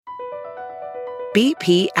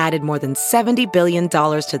BP added more than $70 billion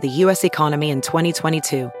to the U.S. economy in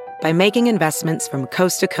 2022 by making investments from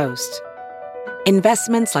coast to coast.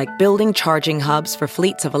 Investments like building charging hubs for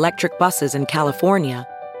fleets of electric buses in California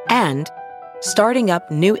and starting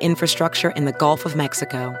up new infrastructure in the Gulf of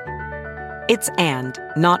Mexico. It's and,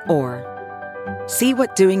 not or. See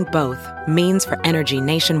what doing both means for energy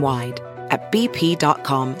nationwide at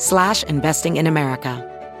bp.com/investing in America.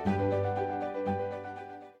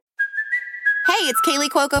 Hey, it's Kaylee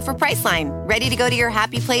Cuoco for Priceline. Ready to go to your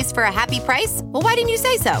happy place for a happy price? Well, why didn't you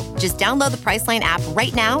say so? Just download the Priceline app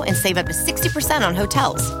right now and save up to 60% on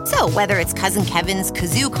hotels. So whether it's Cousin Kevin's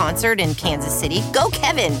Kazoo Concert in Kansas City, go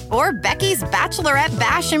Kevin, or Becky's Bachelorette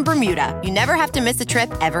Bash in Bermuda, you never have to miss a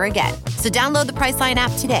trip ever again. So download the Priceline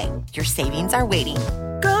app today. Your savings are waiting.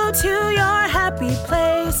 Go to your happy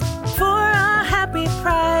place for a happy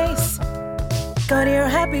price. Go to your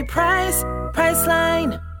happy price,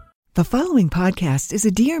 Priceline. The following podcast is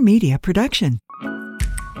a Dear Media production.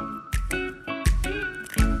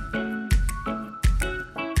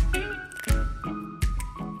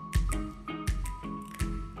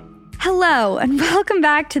 Hello, and welcome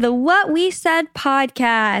back to the What We Said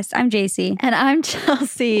podcast. I'm JC. And I'm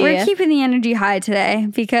Chelsea. We're keeping the energy high today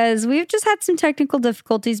because we've just had some technical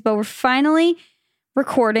difficulties, but we're finally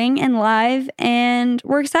recording and live, and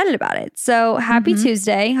we're excited about it. So happy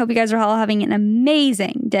Tuesday. Hope you guys are all having an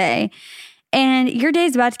amazing day. And your day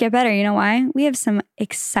is about to get better. You know why? We have some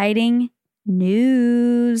exciting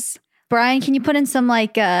news. Brian, can you put in some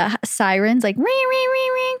sirens, like ring, ring,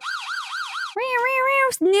 ring, ring?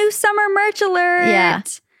 New summer merch alert. Yeah.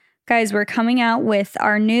 Guys, we're coming out with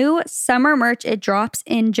our new summer merch. It drops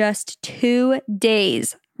in just 2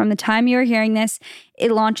 days from the time you're hearing this.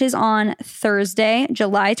 It launches on Thursday,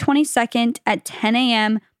 July 22nd at 10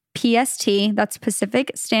 a.m. PST. That's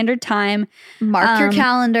Pacific Standard Time. Mark your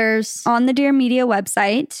calendars. On the Dear Media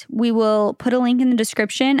website. We will put a link in the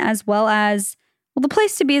description, as well as, well, the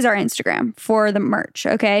place to be is our Instagram for the merch,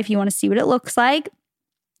 okay? If you want to see what it looks like,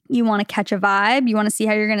 you want to catch a vibe, you want to see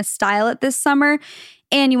how you're going to style it this summer,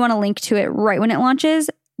 and you want to link to it right when it launches,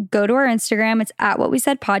 go to our Instagram. It's at What We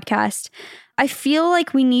Said Podcast. I feel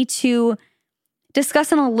like we need to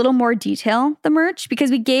discuss in a little more detail the merch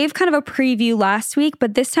because we gave kind of a preview last week,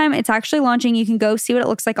 but this time it's actually launching. You can go see what it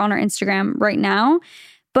looks like on our Instagram right now.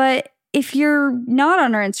 But if you're not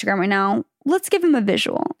on our Instagram right now, let's give them a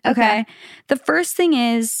visual. Okay. The first thing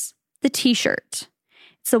is the t-shirt.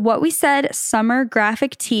 So What We Said summer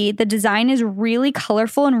graphic tee. The design is really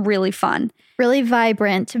colorful and really fun. Really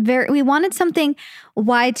vibrant. We wanted something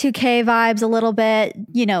Y2K vibes a little bit,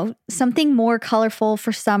 something more colorful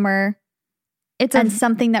for summer. And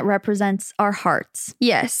something that represents our hearts.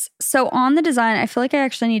 Yes. So on the design, I feel like I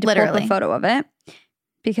actually need to pull up a photo of it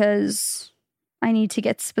because I need to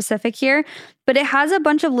get specific here. But it has a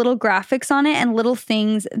bunch of little graphics on it and little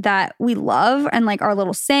things that we love and like our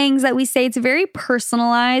little sayings that we say. It's very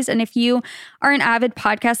personalized. And if you are an avid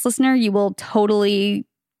podcast listener, you will totally,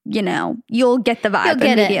 you'll get the vibe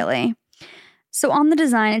immediately. So on the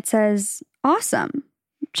design, it says, awesome.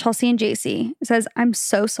 Chelsea and JC. It says, I'm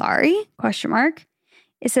so sorry, ?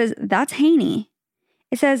 It says, that's Haney.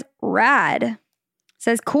 It says, rad. It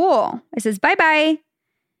says, cool. It says, bye-bye.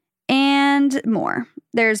 And more.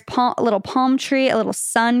 There's a little palm tree, a little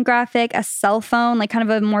sun graphic, a cell phone, like kind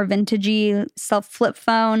of a more vintagey flip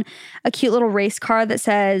phone, a cute little race car that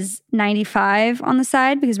says 95 on the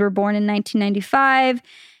side because we were born in 1995.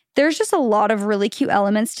 There's just a lot of really cute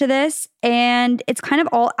elements to this. And it's kind of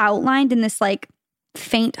all outlined in this like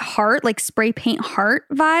faint heart, like spray paint heart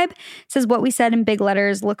vibe. It says What We Said in big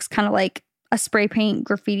letters, looks kind of like a spray paint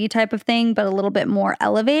graffiti type of thing, but a little bit more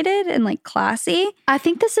elevated and like classy. I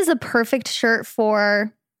think this is a perfect shirt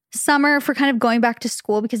for summer, for kind of going back to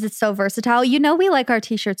school because it's so versatile. We like our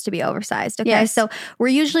t-shirts to be oversized, okay? Yes. So we're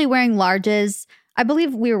usually wearing larges. I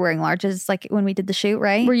believe we were wearing larges like when we did the shoot,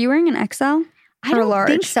 right? Were you wearing an XL? I don't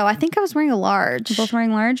think so. I think I was wearing a large. We're both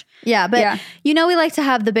wearing large? Yeah, but we like to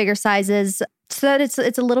have the bigger sizes so that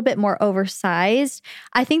it's a little bit more oversized.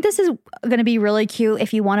 I think this is going to be really cute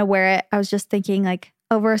if you want to wear it. I was just thinking like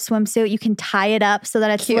over a swimsuit, you can tie it up so that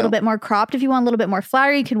it's a little bit more cropped. If you want a little bit more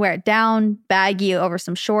flowery, you can wear it down, baggy over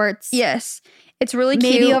some shorts. Yes. It's really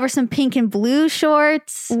cute. Maybe over some pink and blue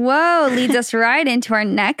shorts. Whoa, leads us right into our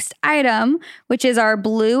next item, which is our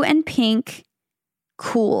blue and pink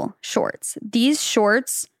cool shorts. These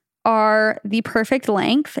shorts are the perfect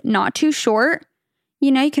length, not too short.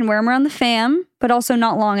 You can wear them around the fam, but also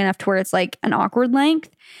not long enough to where it's like an awkward length.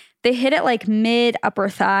 They hit it like mid upper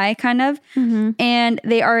thigh kind of. And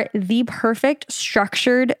they are the perfect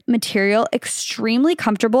structured material, extremely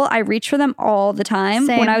comfortable. I reach for them all the time.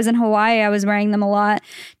 Same. When I was in Hawaii, I was wearing them a lot,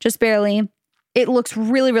 just barely. It looks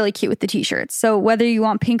really, really cute with the t-shirts. So whether you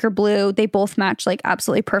want pink or blue, they both match like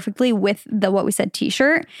absolutely perfectly with the What We Said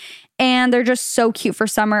t-shirt. And they're just so cute for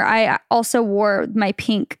summer. I also wore my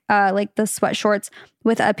pink, like the sweat shorts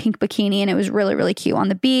with a pink bikini, and it was really, really cute on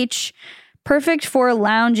the beach. Perfect for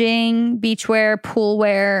lounging, beach wear, pool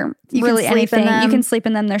wear, really anything. You can sleep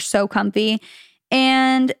in them. They're so comfy.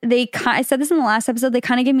 And I said this in the last episode, they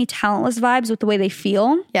kind of give me Talentless vibes with the way they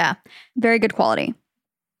feel. Yeah. Very good quality.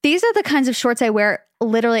 These are the kinds of shorts I wear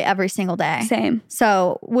literally every single day. Same.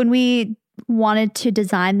 So when we wanted to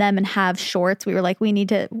design them and have shorts, we were like, we need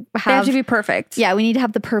to have... They have to be perfect. Yeah, we need to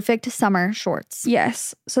have the perfect summer shorts.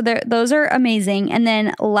 Yes. So those are amazing. And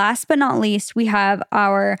then last but not least, we have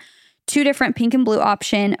our 2 different pink and blue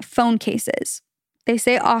option phone cases. They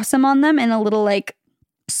say awesome on them in a little like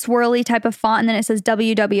swirly type of font. And then it says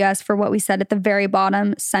WWS for What We Said at the very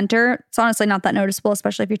bottom center. It's honestly not that noticeable,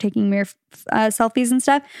 especially if you're taking mirror selfies and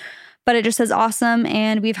stuff. But it just says awesome.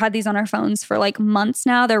 And we've had these on our phones for like months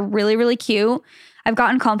now. They're really, really cute. I've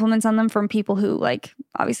gotten compliments on them from people who like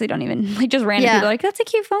obviously don't even like just random people like, that's a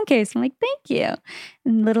cute phone case. I'm like, thank you.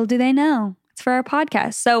 And little do they know, it's for our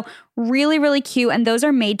podcast. So really, really cute. And those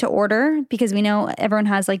are made to order because we know everyone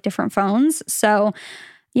has like different phones. So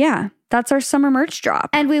yeah, that's our summer merch drop.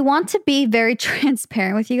 And we want to be very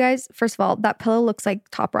transparent with you guys. First of all, that pillow looks like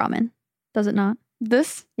Top Ramen. Does it not?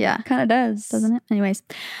 This kind of does. Doesn't it? Anyways,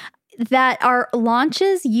 that our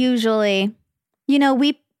launches usually, we never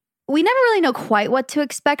really know quite what to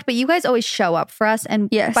expect, but you guys always show up for us. And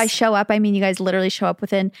by show up, I mean you guys literally show up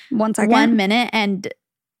within 1 second. 1 minute and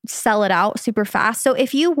sell it out super fast. So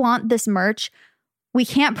if you want this merch, we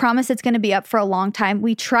can't promise it's going to be up for a long time.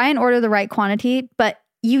 We try and order the right quantity, but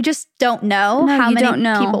you just don't know how many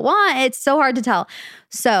people want. It's so hard to tell.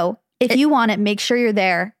 So if you want it, make sure you're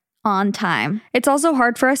there on time. It's also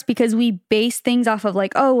hard for us because we base things off of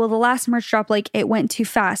like, oh, well, the last merch drop, like it went too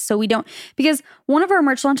fast. So we don't, because one of our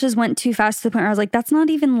merch launches went too fast to the point where I was like, that's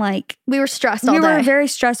not even like. We were stressed all day. We were very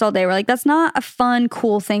stressed all day. We're like, that's not a fun,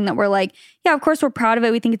 cool thing that we're like, yeah, of course we're proud of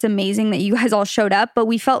it. We think it's amazing that you guys all showed up, but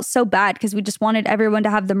we felt so bad because we just wanted everyone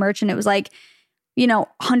to have the merch. And it was like,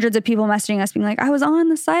 hundreds of people messaging us being like, I was on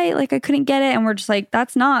the site, like I couldn't get it. And we're just like,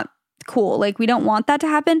 that's not cool. Like we don't want that to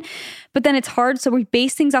happen. But then it's hard. So we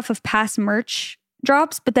base things off of past merch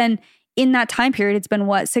drops. But then in that time period, it's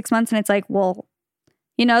been 6 months. And it's like, well,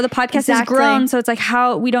 the podcast has grown. So it's like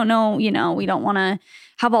how we don't know, we don't want to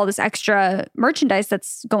have all this extra merchandise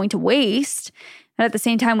that's going to waste. And at the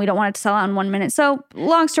same time, we don't want it to sell out in 1 minute. So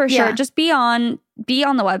long story short, just be on the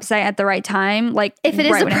website at the right time. Like if it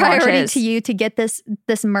is a priority to you to get this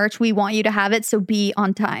merch, we want you to have it. So be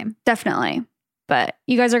on time. Definitely. But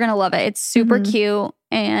you guys are going to love it. It's super cute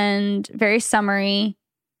and very summery.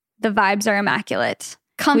 The vibes are immaculate.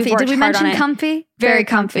 Comfy. Did we mention comfy? Very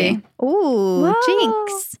comfy. Ooh, whoa.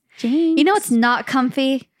 Jinx. You know what's not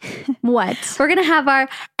comfy? What? We're going to have our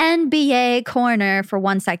NBA corner for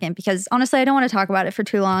 1 second because honestly, I don't want to talk about it for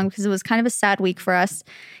too long because it was kind of a sad week for us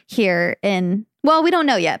here well, we don't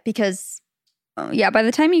know yet because... by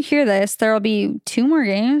the time you hear this, there will be 2 more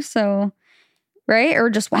games. So, right? Or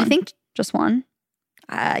just one? I think just one.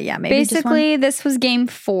 Maybe basically this was game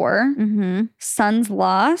 4. Suns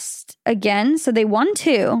lost again, so they won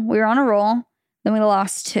 2. We were on a roll, then we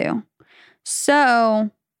lost 2.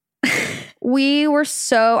 So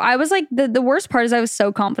I was like, the worst part is I was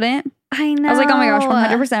so confident. I know. I was like, oh my gosh,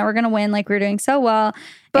 100% we're gonna win. Like we were doing so well.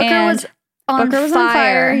 Booker was on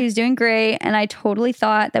fire. He was doing great, and I totally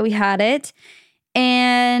thought that we had it.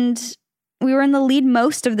 And we were in the lead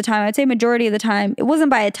most of the time. I'd say majority of the time. It wasn't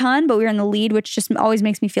by a ton, but we were in the lead, which just always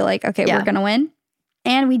makes me feel like, okay, we're going to win.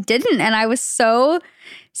 And we didn't. And I was so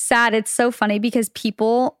sad. It's so funny because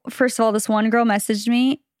people, first of all, this one girl messaged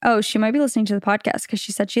me. Oh, she might be listening to the podcast because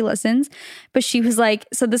she said she listens. But she was like,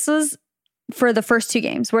 so this was for the first 2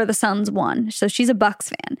 games where the Suns won. So she's a Bucks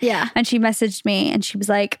fan. Yeah. And she messaged me and she was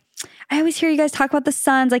like, I always hear you guys talk about the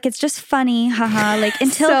Suns. Like, it's just funny. Haha. Like,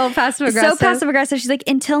 until so passive aggressive. She's like,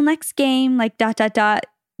 until next game, like, ...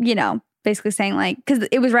 Basically saying like, because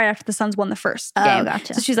it was right after the Suns won the first game.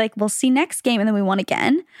 Gotcha. So she's like, we'll see next game. And then we won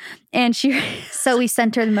again. And so we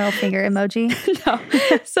sent her the middle finger emoji. No.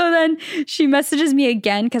 So then she messages me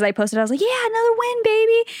again because I posted, I was like, yeah, another win,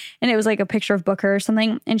 baby. And it was like a picture of Booker or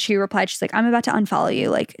something. And she replied, she's like, I'm about to unfollow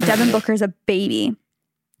you. Like, Devin Booker's a baby.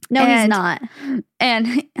 No, he's not.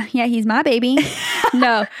 And yeah, he's my baby.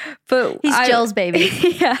 No, but he's Jill's baby.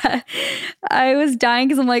 Yeah. I was dying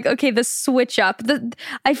because I'm like, okay, the switch up.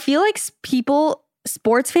 I feel like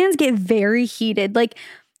sports fans get very heated. Like,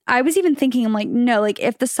 I was even thinking, I'm like, no, like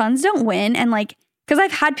if the Suns don't win and like, because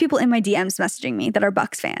I've had people in my DMs messaging me that are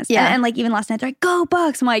Bucks fans. Yeah. And like even last night, they're like, go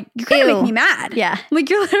Bucks. I'm like, you're going to make me mad. Yeah. I'm like,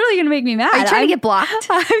 you're literally going to make me mad. Are you trying to get blocked?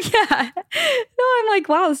 Yeah. No, I'm like,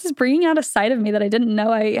 wow, this is bringing out a side of me that I didn't know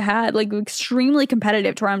I had. Like extremely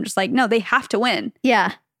competitive to where I'm just like, no, they have to win.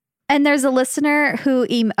 Yeah. And there's a listener who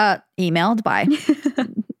emailed by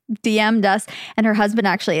DM'd us, and her husband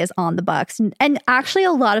actually is on the Bucks. And actually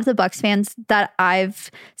a lot of the Bucks fans that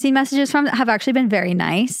I've seen messages from have actually been very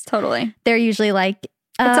nice. Totally. They're usually like,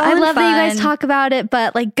 I love that you guys talk about it,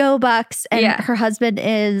 but like go Bucks. And Yeah. her husband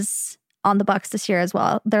is on the Bucks this year as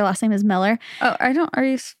well. Their last name is Miller. Oh, are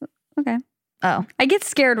you? Okay. Oh. I get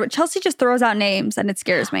scared when Chelsea just throws out names and it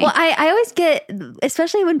scares me. Well, I always get,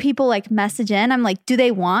 especially when people like message in, I'm like, do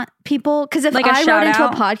they want people? Because if Like a I wrote shout into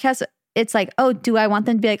out? a podcast, it's like, oh, do I want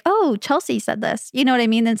them to be like, oh, Chelsea said this? You know what I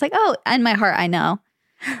mean? Then it's like, oh, in my heart, I know.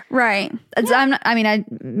 Right.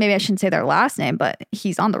 Maybe I shouldn't say their last name, but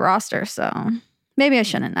he's on the roster, so maybe I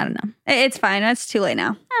shouldn't. I don't know. It's fine. It's too late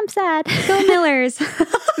now. I'm sad. Go Millers.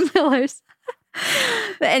 Millers.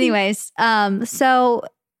 But anyways, so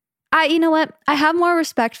you know what? I have more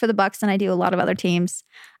respect for the Bucks than I do a lot of other teams.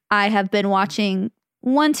 I have been watching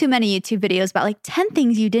one too many YouTube videos about like 10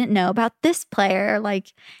 things you didn't know about this player.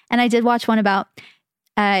 Like, and I did watch one about,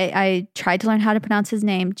 I tried to learn how to pronounce his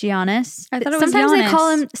name, Giannis. I thought it was Sometimes Giannis. they call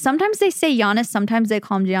him, sometimes they say Giannis, sometimes they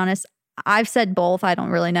call him Giannis. I've said both. I don't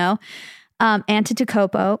really know.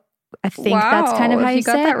 Antetokounmpo. I think that's kind of how you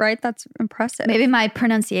got say that it. right. That's impressive. Maybe my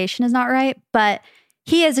pronunciation is not right, but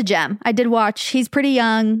he is a gem. I did watch. He's pretty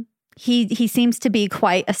young. He seems to be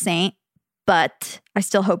quite a saint, but I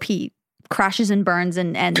still hope he crashes and burns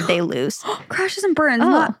and they lose. Crashes and burns.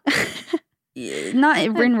 Oh. Not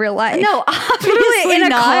in real life. No, obviously in a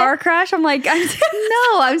not. car crash. I'm like,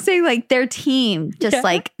 No, I'm saying like their team just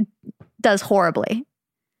like does horribly.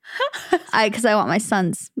 Because I want my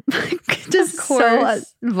sons just so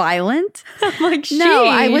violent. I'm like, No,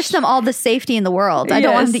 I wish sheesh. them all the safety in the world. I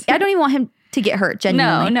don't want him to, I don't even want him to get hurt.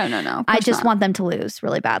 Genuinely, No. I just want them to lose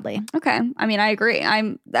really badly. Okay. I mean, I agree.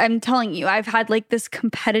 I'm telling you, I've had like this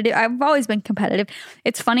competitive. I've always been competitive.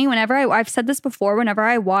 It's funny whenever I've said this before. Whenever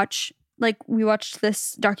I watch, like, we watched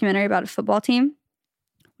this documentary about a football team.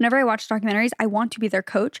 Whenever I watch documentaries, I want to be their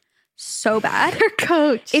coach so bad. Their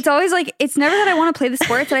coach. It's always like, it's never that I want to play the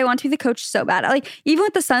sport, it's that I want to be the coach so bad. Like, even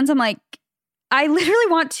with the Suns, I'm like, I literally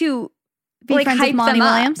want to be like friends hype with Monty them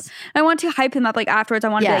Williams. up. I want to hype them up like afterwards. I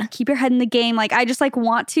want to be like, keep your head in the game. Like, I just like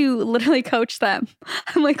want to literally coach them.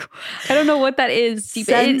 I'm like, I don't know what that is.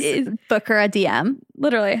 Sends Booker a DM.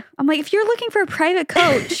 Literally. I'm like, if you're looking for a private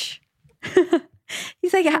coach.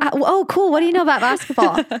 He's like, oh, cool. What do you know about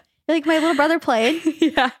basketball? You're like, my little brother played.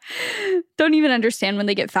 Yeah. Don't even understand when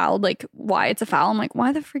they get fouled, like why it's a foul. I'm like,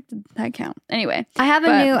 why the freak did that count? Anyway. I have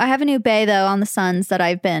a new bae though on the Suns that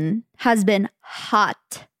has been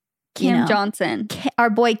hot. Cam Johnson. Our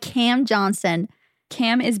boy Cam Johnson.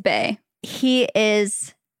 Cam is bae.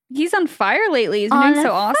 He's on fire lately. He's been doing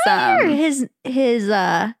so awesome. His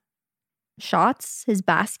shots, his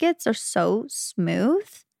baskets are so smooth.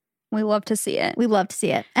 We love to see it. We love to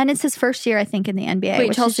see it. And it's his first year, I think, in the NBA, Wait,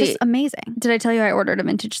 which Chelsea, is just amazing. Did I tell you I ordered a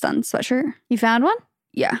vintage Suns sweatshirt? You found one?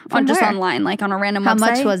 Yeah. From just where? online, like on a random How website.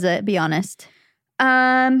 much was it? Be honest.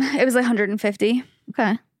 It was like 150.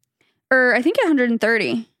 Okay. Or I think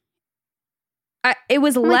 130. It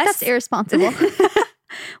was less. That's irresponsible.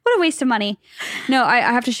 What a waste of money. No, I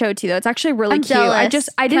have to show it to you though. It's actually really I'm cute. jealous.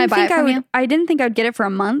 I Can I didn't buy think it I from would. you? I didn't think I would get it for a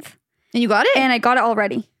month, And you got it? and I got it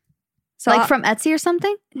already. So Like from Etsy or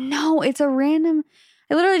something? no, it's a random.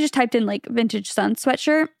 I literally just typed in like vintage Sun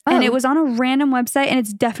sweatshirt, and it was on a random website, and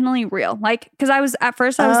it's definitely real. Like, because I was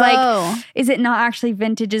like, is it not actually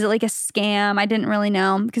vintage? Is it like a scam? I didn't really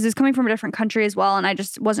know because it's coming from a different country as well, and I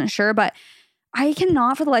just wasn't sure. But I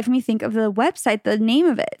cannot for the life of me think of the website, the name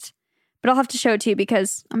of it. But I'll have to show it to you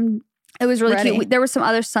because it was really ready. cute. There was some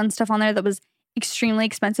other Sun stuff on there that was extremely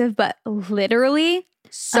expensive, but literally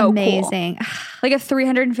so amazing. Cool. Like a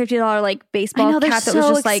 $350 like baseball I know, they're cap that was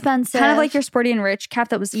so just like expensive. kind of like your Sporty and Rich cap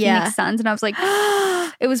that was Phoenix Suns, and I was like,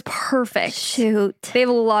 it was perfect. Shoot. They have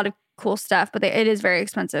a lot of cool stuff, but it is very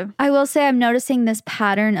expensive. I will say I'm noticing this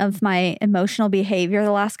pattern of my emotional behavior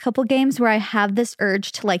the last couple games where I have this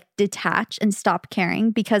urge to like detach and stop caring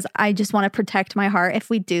because I just want to protect my heart if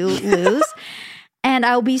we do lose. And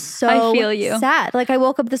I'll be so I feel you. sad. Like I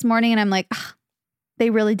woke up this morning and I'm like, They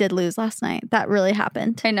really did lose last night. That really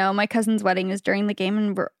happened. I know. My cousin's wedding is during the game,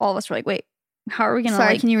 and all of us were like, wait, how are we going to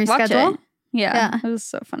Sorry, can you reschedule? Yeah. It was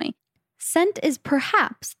so funny. Scent is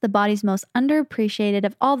perhaps the body's most underappreciated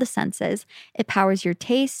of all the senses. It powers your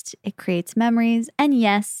taste, it creates memories, and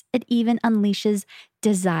yes, it even unleashes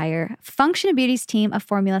desire. Function of Beauty's team of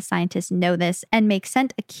formula scientists know this and make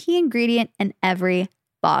scent a key ingredient in every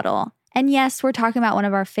bottle. And yes, we're talking about one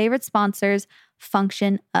of our favorite sponsors,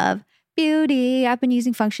 Function of Beauty. I've been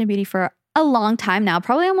using Function of Beauty for a long time now,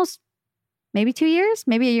 probably almost maybe 2 years,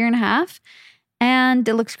 maybe a year and a half. And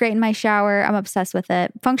it looks great in my shower. I'm obsessed with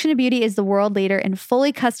it. Function of Beauty is the world leader in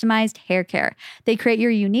fully customized hair care. They create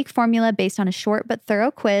your unique formula based on a short but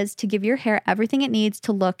thorough quiz to give your hair everything it needs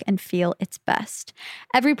to look and feel its best.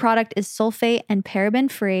 Every product is sulfate and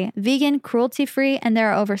paraben-free, vegan, cruelty-free, and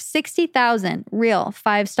there are over 60,000 real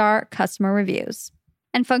 5-star customer reviews.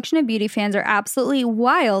 And Function of Beauty fans are absolutely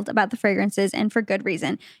wild about the fragrances, and for good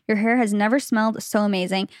reason. Your hair has never smelled so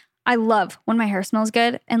amazing. I love when my hair smells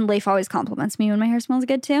good, and Leif always compliments me when my hair smells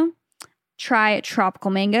good too. Try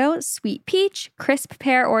tropical mango, sweet peach, crisp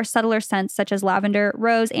pear, or subtler scents such as lavender,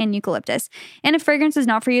 rose, and eucalyptus. And if fragrance is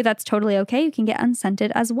not for you, that's totally okay. You can get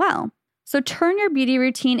unscented as well. So turn your beauty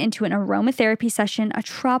routine into an aromatherapy session, a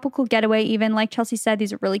tropical getaway even. Like Chelsea said,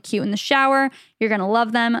 these are really cute in the shower. You're going to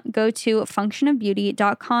love them. Go to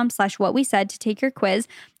functionofbeauty.com/whatwesaid to take your quiz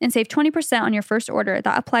and save 20% on your first order.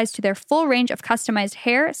 That applies to their full range of customized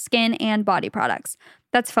hair, skin, and body products.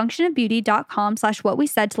 That's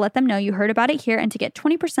functionofbeauty.com/whatwesaid to let them know you heard about it here and to get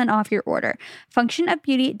 20% off your order.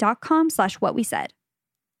 functionofbeauty.com/whatwesaid.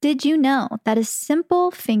 Did you know that a simple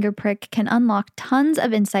finger prick can unlock tons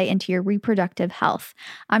of insight into your reproductive health?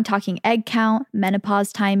 I'm talking egg count,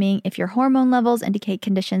 menopause timing, if your hormone levels indicate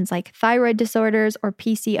conditions like thyroid disorders or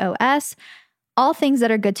PCOS, all things that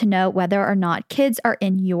are good to know whether or not kids are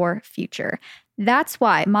in your future. That's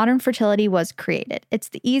why Modern Fertility was created. It's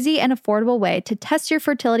the easy and affordable way to test your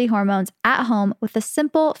fertility hormones at home with a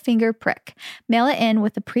simple finger prick. Mail it in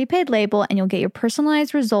with a prepaid label and you'll get your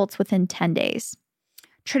personalized results within 10 days.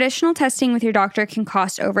 Traditional testing with your doctor can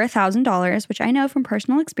cost over $1,000, which I know from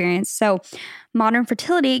personal experience. So Modern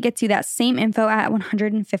Fertility gets you that same info at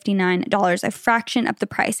 $159, a fraction of the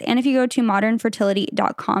price. And if you go to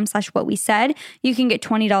modernfertility.com/whatwesaid, you can get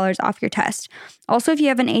 $20 off your test. Also, if you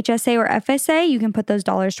have an HSA or FSA, you can put those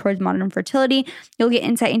dollars towards Modern Fertility. You'll get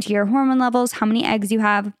insight into your hormone levels, how many eggs you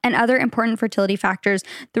have, and other important fertility factors.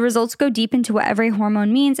 The results go deep into what every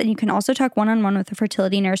hormone means, and you can also talk one-on-one with a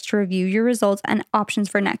fertility nurse to review your results and options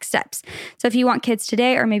for next steps. So if you want kids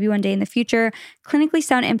today or maybe one day in the future, clinically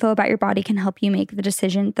sound info about your body can help you make the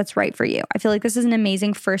decision that's right for you. I feel like this is an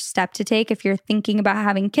amazing first step to take if you're thinking about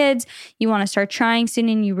having kids, you want to start trying soon,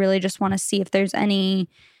 and you really just want to see if there's any,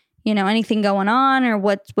 anything going on or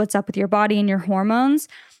what's up with your body and your hormones.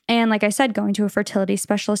 And like I said, going to a fertility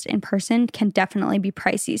specialist in person can definitely be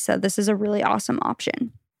pricey. So this is a really awesome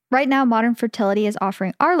option. Right now, Modern Fertility is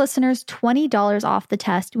offering our listeners $20 off the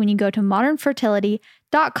test when you go to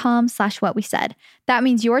modernfertility.com/whatwesaid. That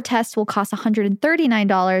means your test will cost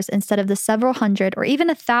 $139 instead of the several hundred or even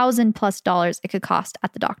 $1,000+ it could cost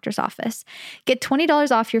at the doctor's office. Get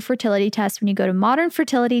 $20 off your fertility test when you go to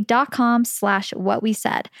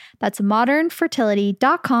modernfertility.com/whatwesaid. That's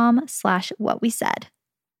modernfertility.com/whatwesaid.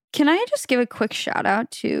 Can I just give a quick shout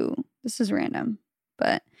out to, this is random,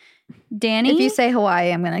 but Danny? If you say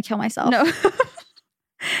Hawaii, I'm going to kill myself. No.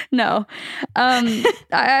 No.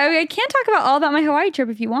 I can't talk all about my Hawaii trip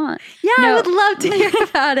if you want. Yeah, no. I would love to hear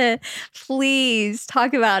about it. Please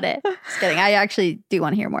talk about it. Just kidding. I actually do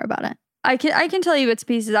want to hear more about it. I can tell you bits and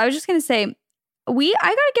pieces. I was just going to say, I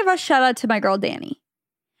got to give a shout out to my girl, Danny.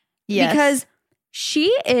 Yes. Because she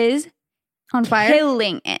is on fire,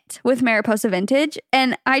 killing it with Mariposa Vintage.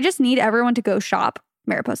 And I just need everyone to go shop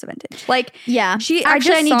Mariposa Vintage. Yeah. I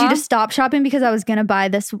need you to stop shopping because I was going to buy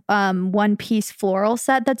this one-piece floral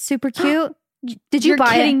set that's super cute. Did you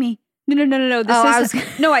buy it? You're kidding me. No.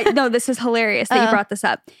 This is hilarious that you brought this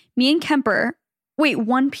up. Me and Kemper,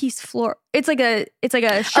 one-piece floral. It's like a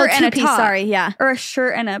shirt and a top. Sorry, yeah. Or a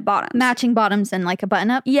shirt and a bottom. Matching bottoms and like a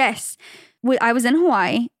button-up? Yes. I was in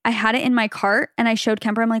Hawaii. I had it in my cart and I showed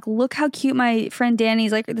Kemper. I'm like, look how cute my friend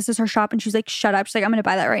Danny's like, this is her shop. And she's like, shut up. She's like, I'm going to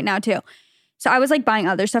buy that right now too. So I was like buying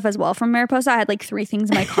other stuff as well from Mariposa. I had like 3 things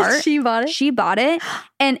in my cart. She bought it?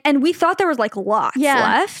 And we thought there was like lots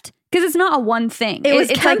left because it's not a one thing.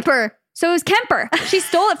 It's Kemper. So it was Kemper. She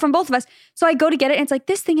stole it from both of us. So I go to get it and it's like,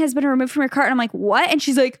 this thing has been removed from your cart. And I'm like, what? And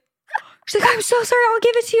she's like, I'm so sorry. I'll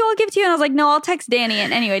give it to you. And I was like, no, I'll text Danny.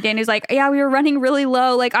 And anyway, Danny was like, yeah, we were running really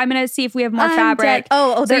low. Like, I'm going to see if we have more fabric.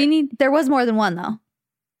 Oh, there was more than one though.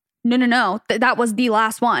 No. That was the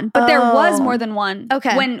last one. But there was more than one.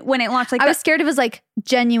 Okay. When it launched. Like I was scared it was like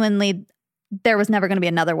genuinely there was never going to be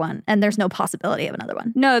another one and there's no possibility of another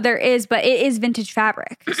one. No, there is, but it is vintage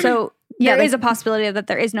fabric. So there is a possibility that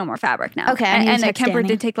there is no more fabric now. Okay. And Kemper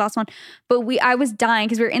did take the last one. But I was dying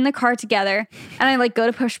because we were in the car together and I like go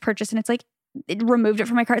to push purchase and it's like, it removed it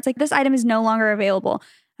from my cart. It's like, this item is no longer available.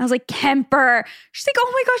 I was like, Kemper. She's like,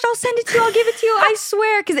 oh my gosh, I'll send it to you. I'll give it to you. I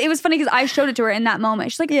swear. Because it was funny because I showed it to her in that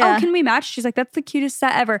moment. She's like, oh, can we match? She's like, that's the cutest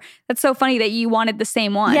set ever. That's so funny that you wanted the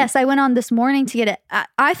same one. Yes, I went on this morning to get it.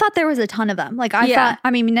 I thought there was a ton of them. Like I thought, I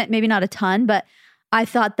mean, maybe not a ton, but I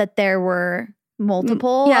thought that there were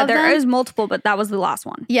multiple. Yeah, there is multiple, but that was the last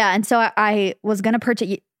one. Yeah, and so I was going to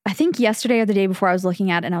purchase, I think yesterday or the day before I was looking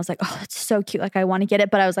at it and I was like, oh, that's so cute. Like I want to get it,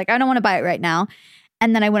 but I was like, I don't want to buy it right now.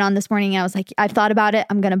 And then I went on this morning and I was like, I thought about it.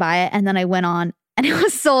 I'm going to buy it. And then I went on and it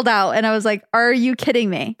was sold out. And I was like, are you kidding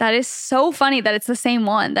me? That is so funny that it's the same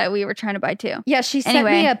one that we were trying to buy too. Yeah, she sent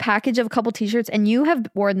me a package of a couple t-shirts and you have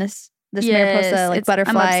worn this Mariposa like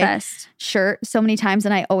butterfly shirt so many times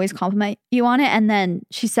and I always compliment you on it. And then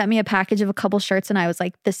she sent me a package of a couple shirts and I was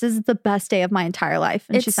like, this is the best day of my entire life.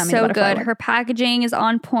 And she sent me the butterfly good. one. Her packaging is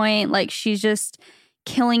on point. Like she's just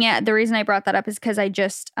killing it. The reason I brought that up is because I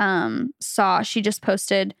just saw she just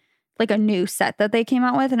posted like a new set that they came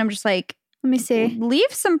out with and I'm just like, let me see.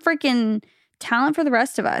 Leave some freaking talent for the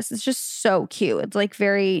rest of us. It's just so cute. It's like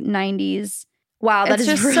very 90s. Wow, that is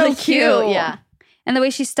just really so cute. Yeah. And the way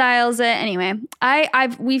she styles it. Anyway,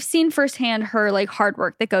 we've seen firsthand her like hard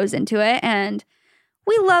work that goes into it. And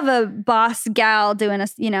we love a boss gal doing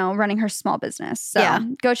running her small business.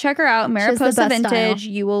 So go check her out. Mariposa Vintage.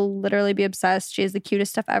 Style. You will literally be obsessed. She has the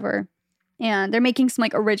cutest stuff ever. And they're making some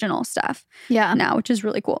like original stuff now, which is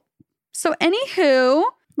really cool. So anywho,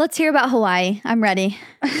 let's hear about Hawaii. I'm ready.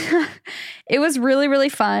 It was really, really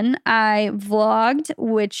fun. I vlogged,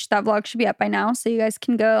 which that vlog should be up by now. So you guys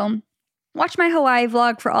can go watch my Hawaii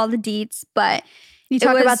vlog for all the deets. But you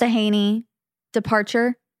talk about the Haney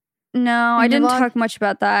departure? No, I didn't talk much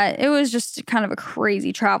about that. It was just kind of a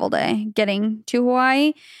crazy travel day getting to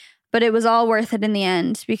Hawaii. But it was all worth it in the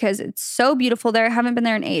end because it's so beautiful there. I haven't been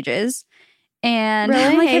there in ages. And really?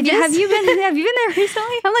 I'm like, have you been there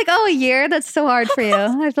recently? I'm like, oh, a year? That's so hard for you.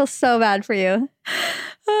 I feel so bad for you.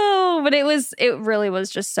 Oh, but it really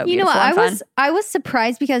was just so beautiful. You know what? I was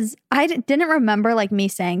surprised because I didn't remember like me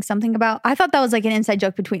saying something about, I thought that was like an inside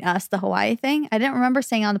joke between us, the Hawaii thing. I didn't remember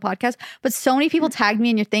saying it on the podcast, but so many people tagged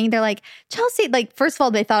me in your thing. They're like, Chelsea, like, first of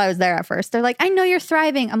all, they thought I was there at first. They're like, I know you're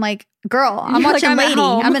thriving. I'm like, girl, I'm watching Lady.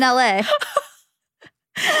 I'm in LA.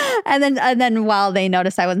 And then while they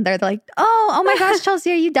noticed I wasn't there, they're like, oh my gosh,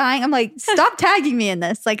 Chelsea, are you dying? I'm like, stop tagging me in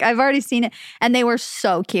this. Like, I've already seen it. And they were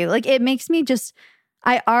so cute. Like, it makes me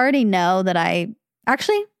I already know that I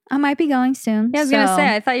might be going soon. Yeah, I was going to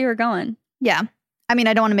say, I thought you were going. Yeah. I mean,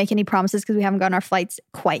 I don't want to make any promises because we haven't gotten our flights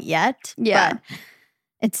quite yet. Yeah. But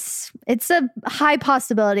it's a high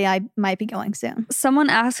possibility I might be going soon. Someone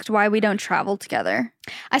asked why we don't travel together.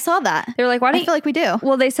 I saw that. They were like, I feel like we do.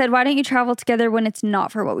 Well, they said, why don't you travel together when it's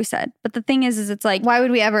not for what we said? But the thing is it's like, why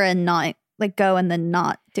would we ever and not like go and then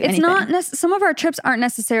not do anything? It's not some of our trips aren't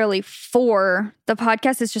necessarily for the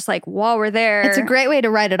podcast. It's just like while we're there. It's a great way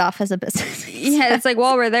to write it off as a business. Yeah, it's like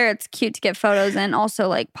while we're there, it's cute to get photos and also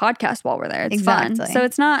like podcast while we're there. It's fun. So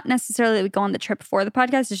it's not necessarily that we go on the trip for the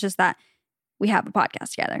podcast. It's just that we have a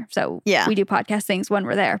podcast together. So we do podcast things when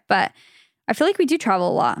we're there. But I feel like we do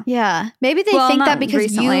travel a lot. Yeah. Maybe they think that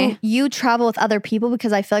because you travel with other people,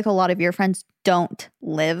 because I feel like a lot of your friends don't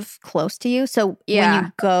live close to you. So when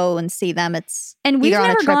you go and see them, it's and we've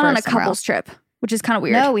never gone on a couples trip, which is kind of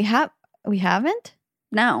weird. No, we haven't?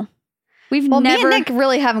 No. We've never. Me and Nick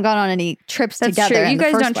really haven't gone on any trips together. True. You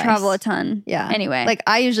guys don't place. Travel a ton. Yeah. Anyway. Like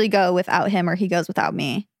I usually go without him or he goes without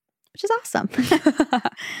me, which is awesome.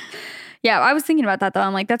 Yeah, I was thinking about that though.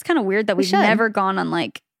 I'm like, that's kind of weird that we've never gone on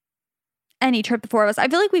like any trip, the four of us. I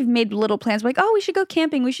feel like we've made little plans. We're like, oh, we should go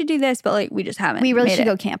camping. We should do this. But like, we just haven't. We really should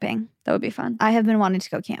go camping. That would be fun. I have been wanting to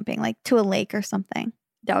go camping, like to a lake or something.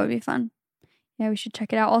 That would be fun. Yeah, we should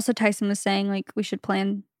check it out. Also, Tyson was saying like we should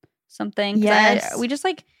plan something. Yes. We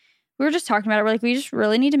were just talking about it. We're like, we just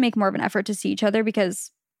really need to make more of an effort to see each other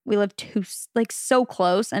because we live so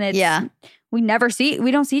close and it's we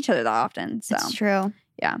don't see each other that often. So it's true.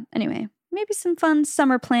 Yeah. Anyway, maybe some fun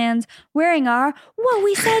summer plans wearing our What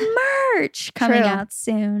We Said merch coming out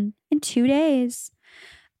soon in 2 days.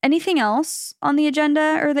 Anything else on the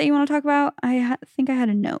agenda or that you want to talk about? I think I had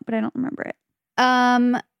a note, but I don't remember it.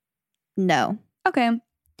 No. Okay.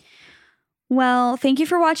 Well, thank you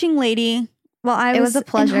for watching Lady. Well, it was a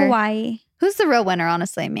pleasure. In Hawaii. Who's the real winner?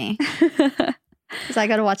 Honestly, me. Because I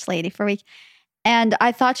got to watch Lady for a week. And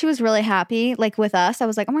I thought she was really happy, like with us. I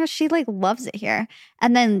was like, oh my gosh, she like loves it here.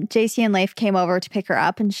 And then JC and Leif came over to pick her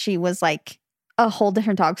up and she was like a whole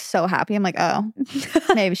different dog, so happy. I'm like, oh,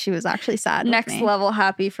 maybe she was actually sad. Next level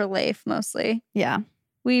happy for Leif mostly. Yeah.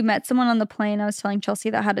 We met someone on the plane. I was telling Chelsea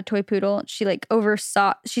that had a toy poodle. She like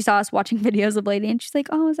she saw us watching videos of Lady and she's like,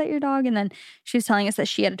 oh, is that your dog? And then she was telling us that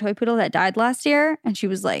she had a toy poodle that died last year. And she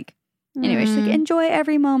was like, anyway, she's like, enjoy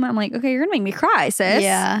every moment. I'm like, okay, you're gonna make me cry, sis.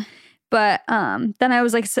 Yeah. But then I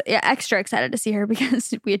was like extra excited to see her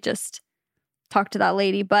because we had just talked to that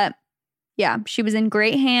lady. But yeah, she was in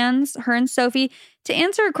great hands. Her and Sophie, to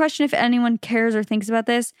answer a question if anyone cares or thinks about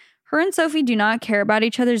this, her and Sophie do not care about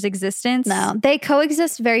each other's existence. No, they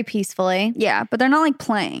coexist very peacefully. Yeah, but they're not like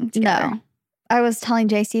playing together. No. I was telling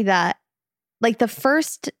JC that like the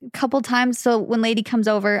first couple times, so when Lady comes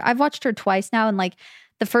over, I've watched her twice now. And like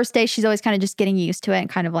the first day, she's always kind of just getting used to it and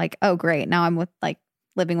kind of like, oh, great. Now I'm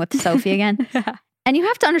living with Sophie again. And you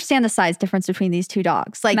have to understand the size difference between these two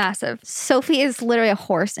dogs. Like massive. Sophie is literally a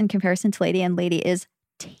horse in comparison to Lady, and Lady is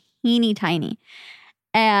teeny tiny.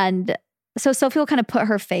 And so Sophie will kind of put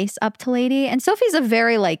her face up to Lady. And Sophie's a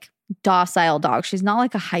very like docile dog. She's not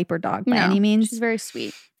like a hyper dog by any means. She's very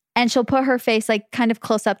sweet. And she'll put her face like kind of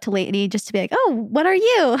close up to Lady just to be like, oh, what are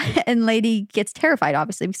you? And Lady gets terrified,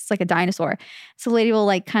 obviously, because it's like a dinosaur. So Lady will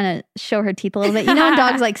like kind of show her teeth a little bit. You know when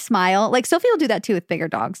dogs like smile? Like Sophie will do that too with bigger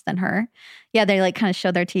dogs than her. Yeah, they like kind of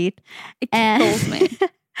show their teeth. It kills me.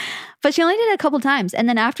 But she only did it a couple times. And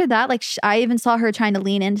then after that, like I even saw her trying to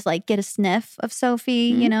lean in to like get a sniff of Sophie,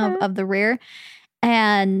 you know, of the rear.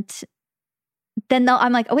 And then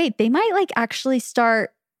I'm like, oh, wait, they might like actually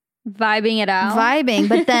start vibing it out.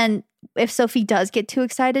 But then if Sophie does get too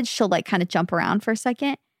excited, she'll like kind of jump around for a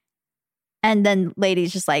second. And then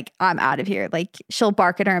Lady's just like, I'm out of here. Like she'll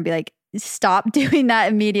bark at her and be like, stop doing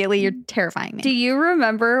that immediately. You're terrifying me. Do you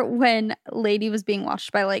remember when Lady was being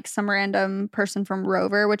watched by like some random person from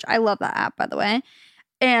Rover, which I love that app, by the way.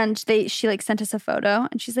 And she like sent us a photo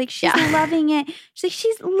and she's like, she's loving it. She's like,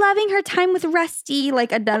 she's loving her time with Rusty,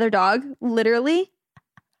 like another dog, literally.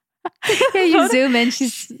 Yeah, you zoom in.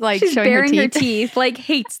 She's like she's showing baring her teeth. her teeth, like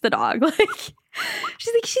hates the dog. Like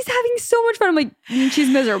she's like, she's having so much fun. I'm like, she's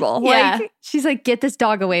miserable. Yeah. Like she's like, get this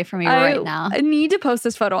dog away from me right now. I need to post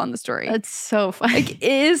this photo on the story. It's so funny. Like, it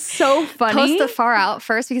is so funny. Post the far out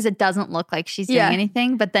first because it doesn't look like she's doing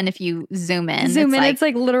anything. But then if you zoom in, it's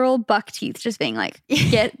like literal buck teeth just being like,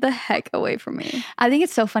 get the heck away from me. I think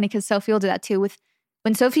it's so funny because Sophie will do that too.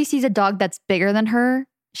 When Sophie sees a dog that's bigger than her,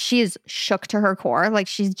 she is shook to her core. Like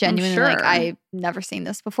she's genuinely like, I've never seen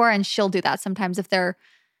this before. And she'll do that sometimes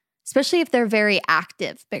especially if they're very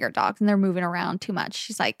active, bigger dogs and they're moving around too much.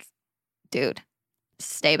 She's like, dude,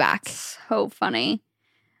 stay back. So funny.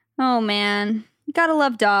 Oh man. You gotta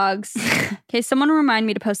love dogs. Okay, someone remind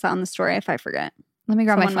me to post that on the story if I forget. Let me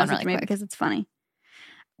grab my phone really quick. Because it's funny.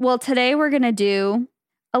 Well, today we're gonna do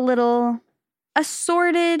a little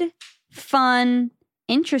assorted, fun,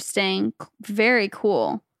 interesting, very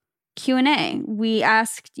cool Q&A. We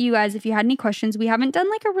asked you guys if you had any questions. We haven't done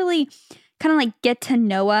like a really kind of like get to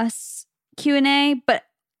know us Q&A, but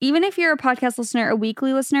even if you're a podcast listener, a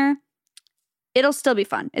weekly listener, it'll still be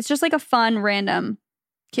fun. It's just like a fun, random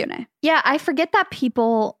Q&A. Yeah, I forget that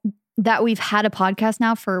that we've had a podcast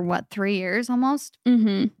now for 3 years almost?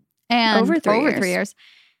 Mm-hmm. And over 3 years.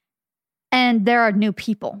 And there are new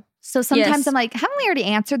people. So sometimes I'm like, haven't we already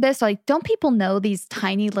answered this? Like, don't people know these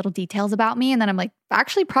tiny little details about me? And then I'm like,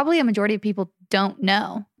 actually, probably a majority of people don't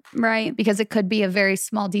know. Right. Because it could be a very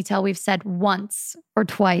small detail we've said once or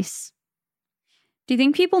twice. Do you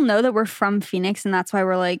think people know that we're from Phoenix and that's why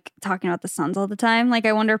we're like talking about the Suns all the time? Like,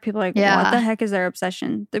 I wonder if people are like, what the heck is their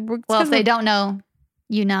obsession? Well, if they don't know,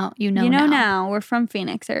 you know now. We're from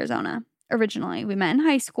Phoenix, Arizona. Originally, we met in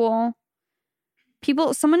high school.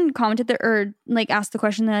 Someone commented there or like asked the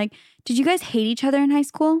question. They're like, "Did you guys hate each other in high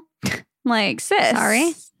school?" I'm like, sis,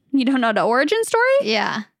 sorry, you don't know the origin story?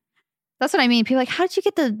 Yeah, that's what I mean. People are like, how did you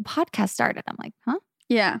get the podcast started? I'm like, huh?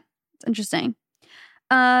 Yeah, it's interesting.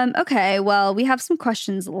 Okay, well, we have some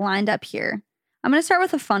questions lined up here. I'm gonna start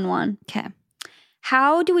with a fun one. Okay,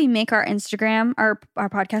 how do we make our Instagram, our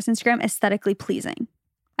podcast Instagram, aesthetically pleasing?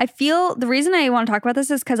 I feel the reason I want to talk about this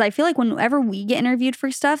is because I feel like whenever we get interviewed for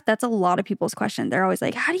stuff, that's a lot of people's question. They're always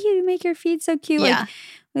like, how do you make your feed so cute? Yeah. Like,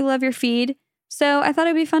 we love your feed. So I thought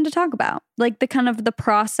it'd be fun to talk about like the kind of the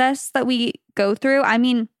process that we go through. I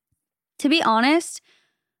mean, to be honest,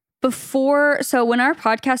 when our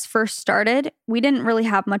podcast first started, we didn't really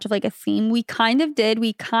have much of like a theme. We kind of did.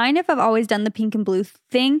 We kind of have always done the pink and blue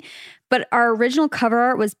thing, but our original cover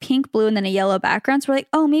art was pink, blue, and then a yellow background. So we're like,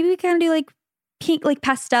 oh, maybe we kind of do like pink, like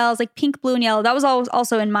pastels, like pink, blue, and yellow. That was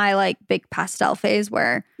also in my like big pastel phase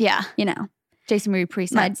where, you know, Jason Marie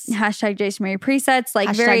presets. My hashtag Jason Marie presets, like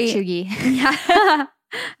hashtag very chuggy. Yeah.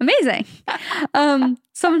 Amazing.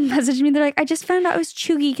 Someone messaged me. They're like, I just found out it was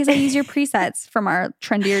chuggy because I use your presets from our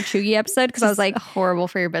trendier chuggy episode. Because I was like, horrible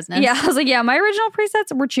for your business. Yeah, I was like, yeah, my original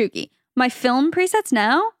presets were chuggy. My film presets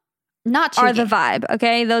now not chuggy. Are the vibe.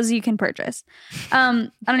 Okay, those you can purchase. I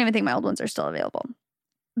don't even think my old ones are still available.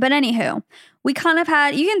 But anywho, we kind of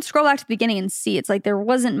had. You can scroll back to the beginning and see. It's like there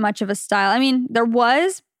wasn't much of a style. I mean, there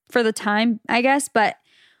was for the time, I guess, but.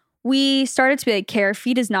 We started to be like, Care,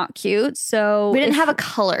 feed is not cute. So we didn't have a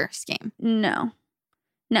color scheme. No.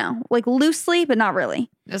 Like loosely, but not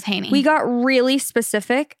really. It was Haney. We got really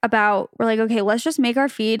specific about, we're like, okay, let's just make our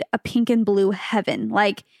feed a pink and blue heaven.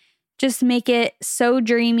 Like just make it so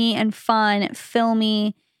dreamy and fun,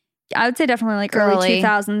 filmy. I would say definitely like early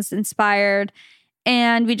 2000s inspired.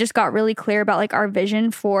 And we just got really clear about like our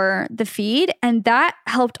vision for the feed. And that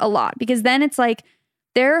helped a lot because then it's like,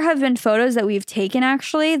 there have been photos that we've taken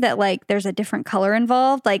actually that like there's a different color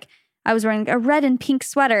involved. Like I was wearing a red and pink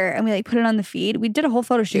sweater and we like put it on the feed. We did a whole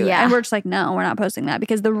photo shoot and we're just like, no, we're not posting that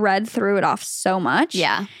because the red threw it off so much.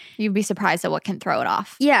 Yeah. You'd be surprised at what can throw it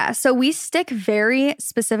off. Yeah. So we stick very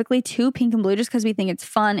specifically to pink and blue just because we think it's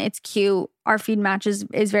fun. It's cute. Our feed match is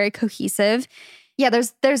very cohesive. Yeah.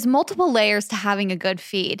 There's multiple layers to having a good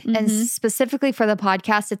feed. Mm-hmm. And specifically for the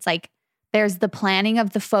podcast, it's like, there's the planning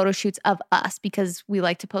of the photo shoots of us because we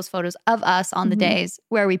like to post photos of us on the days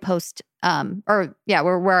where we post, where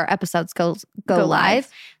our episodes go live.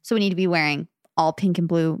 So we need to be wearing all pink and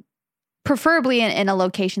blue, preferably in a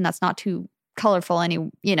location that's not too colorful,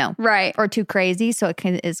 right, or too crazy, so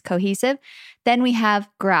it is cohesive. Then we have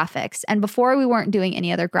graphics, and before we weren't doing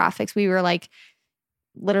any other graphics. We were like,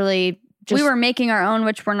 literally. We were making our own,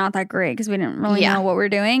 which were not that great because we didn't really know what we're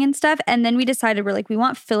doing and stuff. And then we decided we're like, we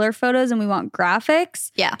want filler photos and we want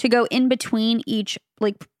graphics to go in between each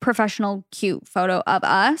like professional cute photo of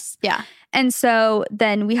us. Yeah. And so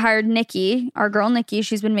then we hired Nikki, our girl Nikki.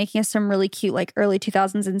 She's been making us some really cute like early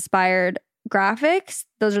 2000s inspired graphics.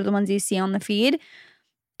 Those are the ones you see on the feed.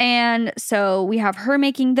 And so we have her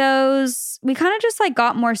making those. We kind of just like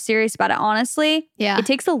got more serious about it, honestly. Yeah. It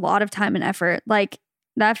takes a lot of time and effort. Like,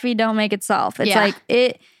 that feed don't make itself. It's like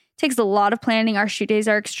it takes a lot of planning. Our shoot days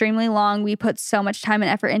are extremely long. We put so much time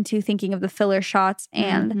and effort into thinking of the filler shots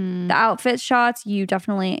and the outfit shots. You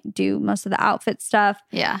definitely do most of the outfit stuff.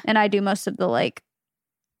 Yeah. And I do most of the like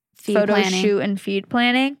feed photo planning. Shoot and feed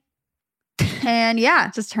planning. And yeah.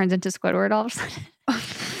 It just turns into Squidward all of a sudden.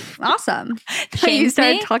 Awesome. You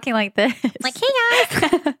started talking like this. Like,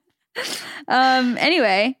 hey guys.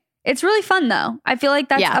 Anyway. It's really fun though. I feel like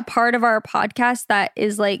that's a part of our podcast that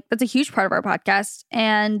is like, that's a huge part of our podcast.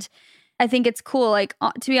 And I think it's cool. Like,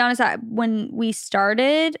 to be honest, when we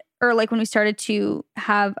started to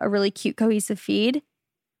have a really cute, cohesive feed,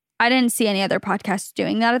 I didn't see any other podcasts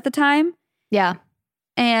doing that at the time. Yeah.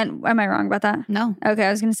 And am I wrong about that? No. Okay.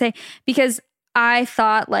 I was going to say, because I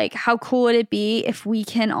thought like, how cool would it be if we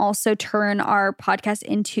can also turn our podcast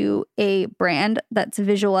into a brand that's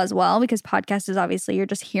visual as well? Because podcast is obviously you're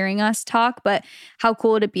just hearing us talk, but how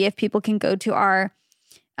cool would it be if people can go to our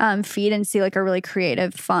feed and see like a really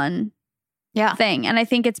creative, fun thing? And I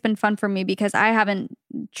think it's been fun for me because I haven't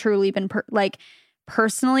truly been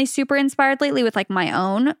personally super inspired lately with like my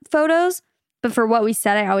own photos. But for what we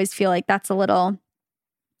said, I always feel like that's a little...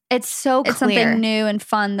 It's so clear. It's something new and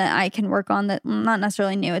fun that I can work on that not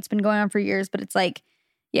necessarily new. It's been going on for years, but it's like,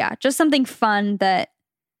 yeah, just something fun that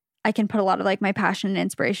I can put a lot of like my passion and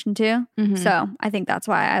inspiration to. Mm-hmm. So I think that's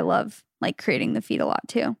why I love like creating the feed a lot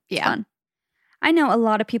too. It's fun. I know a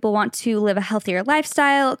lot of people want to live a healthier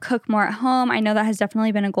lifestyle, cook more at home. I know that has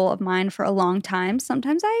definitely been a goal of mine for a long time.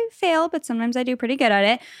 Sometimes I fail, but sometimes I do pretty good at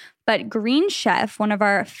it. But Green Chef, one of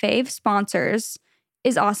our fave sponsors,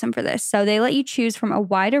 is awesome for this. So they let you choose from a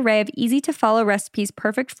wide array of easy-to-follow recipes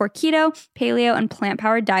perfect for keto, paleo, and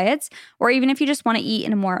plant-powered diets, or even if you just want to eat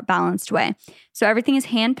in a more balanced way. So everything is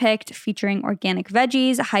hand-picked, featuring organic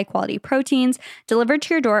veggies, high-quality proteins, delivered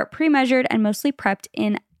to your door, pre-measured, and mostly prepped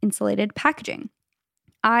in insulated packaging.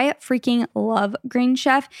 I freaking love Green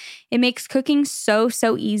Chef. It makes cooking so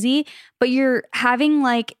easy, but you're having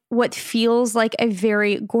like what feels like a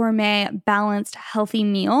very gourmet, balanced, healthy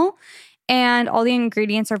meal. And all the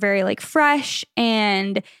ingredients are very like fresh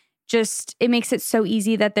and just it makes it so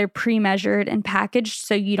easy that they're pre-measured and packaged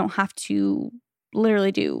so you don't have to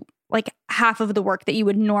literally do like half of the work that you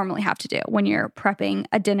would normally have to do when you're prepping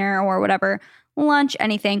a dinner or whatever, lunch,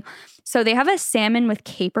 anything. So they have a salmon with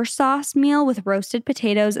caper sauce meal with roasted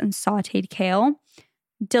potatoes and sauteed kale.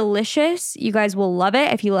 Delicious. You guys will love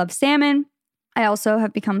it if you love salmon. I also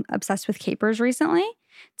have become obsessed with capers recently.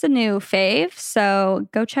 It's a new fave, so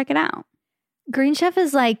go check it out. Green Chef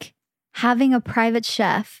is like having a private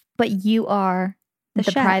chef, but you are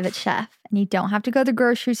the private chef. And you don't have to go to the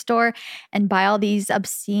grocery store and buy all these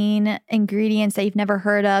obscene ingredients that you've never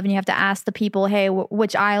heard of. And you have to ask the people, hey,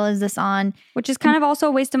 which aisle is this on? Which is kind of also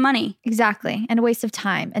a waste of money. Exactly. And a waste of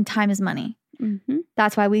time. And time is money. Mm-hmm.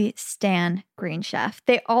 That's why we stan Green Chef.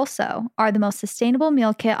 They also are the most sustainable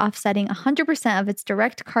meal kit, offsetting 100% of its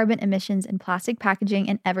direct carbon emissions in plastic packaging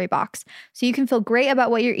in every box. So you can feel great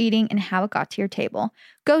about what you're eating and how it got to your table.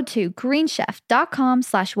 Go to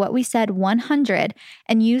greenchef.com/whatwesaid100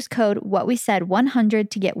 and use code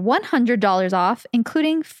whatwesaid100 to get $100 off,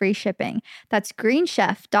 including free shipping. That's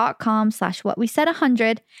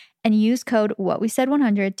greenchef.com/whatwesaid100 and use code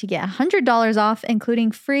whatwesaid100 to get $100 off,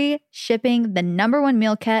 including free shipping, the #1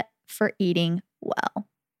 meal kit for eating well.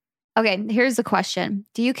 Okay, here's the question.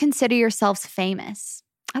 Do you consider yourselves famous?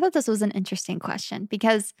 I thought this was an interesting question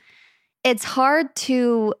because it's hard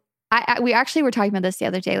to, we actually were talking about this the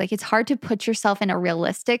other day. Like, it's hard to put yourself in a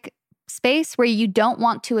realistic space where you don't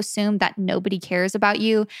want to assume that nobody cares about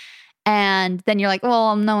you. And then you're like,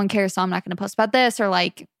 well, no one cares, so I'm not going to post about this, or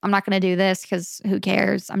like, I'm not going to do this because who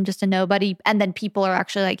cares? I'm just a nobody. And then people are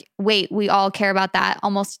actually like, wait, we all care about that,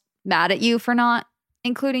 almost mad at you for not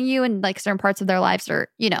including you in like certain parts of their lives, or,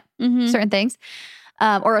 you know, certain things,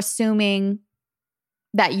 or assuming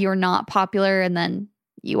that you're not popular and then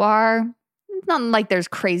you are. It's not like there's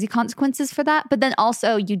crazy consequences for that. But then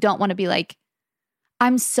also you don't want to be like,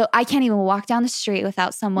 I can't even walk down the street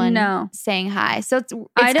without someone saying hi. So it's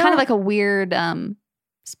kind of like a weird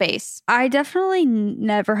space. I definitely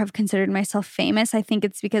never have considered myself famous. I think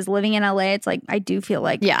it's because living in LA, it's like I do feel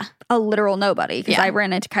like a literal nobody because I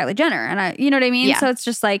ran into Kylie Jenner and you know what I mean? Yeah. So it's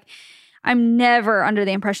just like I'm never under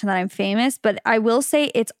the impression that I'm famous, but I will say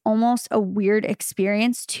it's almost a weird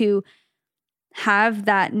experience to have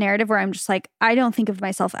that narrative where I'm just like, I don't think of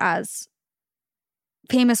myself as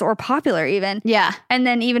famous or popular even. Yeah. And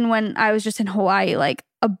then even when I was just in Hawaii, like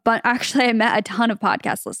actually I met a ton of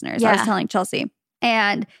podcast listeners. I was telling Chelsea.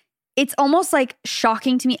 And it's almost like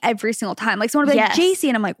shocking to me every single time. Like someone will be like, JC,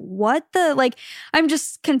 and I'm like, what the, like, I'm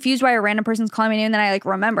just confused why a random person's calling my name. And then I like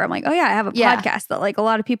remember, I'm like, oh yeah, I have a podcast that like a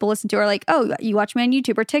lot of people listen to, or like, oh, you watch me on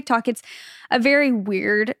YouTube or TikTok. It's a very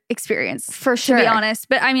weird experience for sure, to be honest.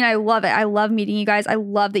 But I mean, I love it. I love meeting you guys. I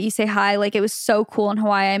love that you say hi. Like it was so cool in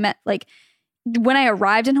Hawaii. I met like, when I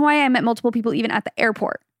arrived in Hawaii, I met multiple people even at the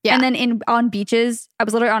airport. Yeah. And then on beaches, I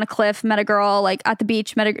was literally on a cliff, met a girl, like at the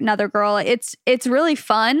beach, met another girl. It's really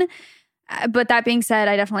fun. But that being said,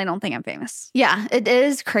 I definitely don't think I'm famous. Yeah, it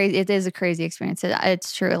is crazy. It is a crazy experience.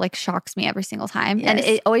 It's true. It like shocks me every single time. Yes. And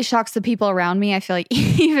it always shocks the people around me. I feel like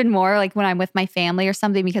even more like when I'm with my family or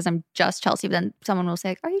something because I'm just Chelsea. But then someone will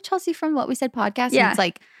say, are you Chelsea from What We Said podcast? Yeah. And it's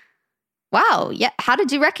like, wow, yeah. How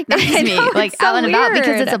did you recognize me? Like so out and about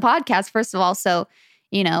because it's a podcast, first of all. So,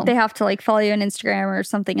 you know, they have to like follow you on Instagram or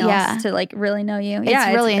something else to like really know you.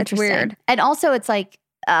 It's really interesting. It's weird. And also it's like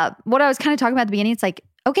what I was kind of talking about at the beginning. It's like,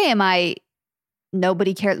 okay,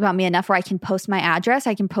 nobody cares about me enough where I can post my address,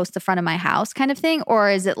 I can post the front of my house kind of thing? Or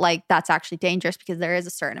is it like that's actually dangerous because there is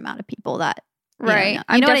a certain amount of people that, right.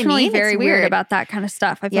 I'm definitely very weird about that kind of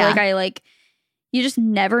stuff. I feel like you just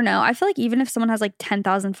never know. I feel like even if someone has like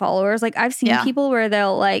 10,000 followers, like I've seen people where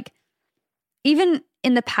they'll like, even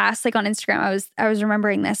in the past, like on Instagram, I was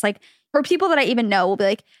remembering this, like, or people that I even know will be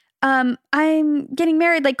like, I'm getting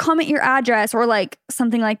married, like comment your address or like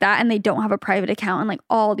something like that. And they don't have a private account. And like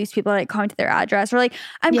all these people like comment their address or like,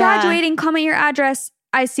 I'm graduating, comment your address.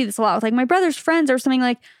 I see this a lot with like my brother's friends or something,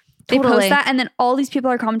 like they post that. And then all these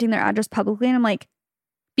people are commenting their address publicly. And I'm like,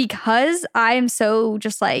 because I am so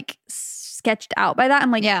just like sketched out by that.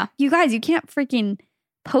 I'm like, you guys, you can't freaking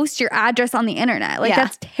post your address on the internet. Like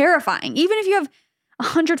that's terrifying. Even if you have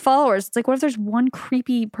 100 followers, it's like, what if there's one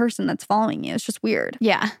creepy person that's following you? It's just weird.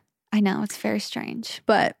 Yeah. I know, it's very strange,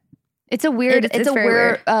 but it's a weird, it's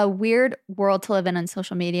a weird world to live in on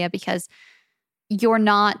social media because you're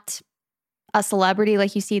not a celebrity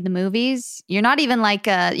like you see in the movies. You're not even like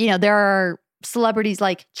there are celebrities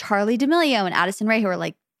like Charli D'Amelio and Addison Rae who are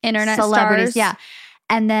like internet celebrities. stars. Yeah.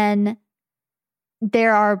 And then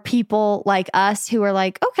there are people like us who are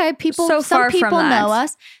like, okay, some people know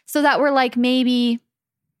us. So that we're like maybe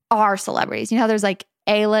are celebrities. You know, there's like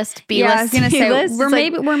A-list, B-list. Yeah, I was gonna say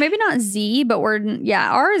we're maybe not Z, but we're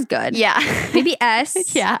R is good. Yeah, maybe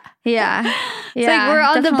S. yeah. It's like we're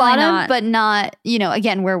on the bottom, but not. You know,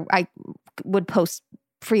 again, where I would post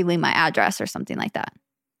freely my address or something like that.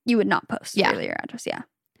 You would not post freely your address. Yeah,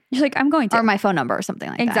 you're like, I'm going to, or my phone number or something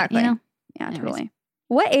like exactly. that. You know? Yeah, anyways. Totally.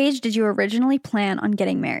 What age did you originally plan on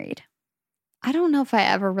getting married? I don't know if I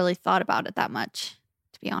ever really thought about it that much,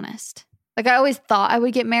 to be honest. Like I always thought I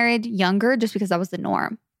would get married younger just because that was the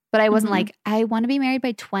norm. But I wasn't like, I want to be married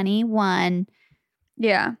by 21.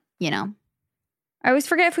 Yeah. You know. I always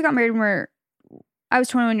forget if we got married when I was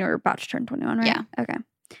 21 when you were about to turn 21, right? Yeah. Okay.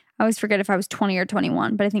 I always forget if I was 20 or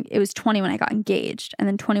 21, but I think it was 20 when I got engaged and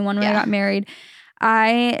then 21 when I got married.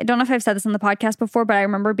 I don't know if I've said this on the podcast before, but I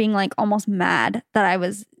remember being like almost mad that I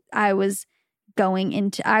was being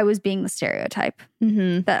the stereotype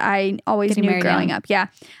that I always knew growing up. Yeah.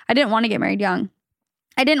 I didn't want to get married young.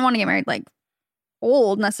 I didn't want to get married like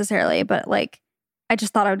old necessarily, but like I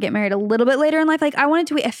just thought I would get married a little bit later in life. Like I wanted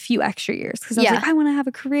to wait a few extra years because I was like, I want to have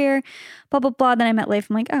a career, blah, blah, blah. Then I met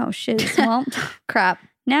Leif. I'm like, oh, shit. Well, crap.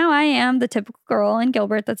 Now I am the typical girl in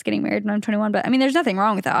Gilbert that's getting married when I'm 21. But I mean, there's nothing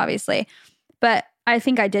wrong with that, obviously. But I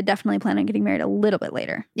think I did definitely plan on getting married a little bit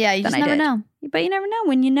later. Yeah, you just never know. But you never know.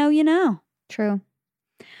 When you know, you know. True.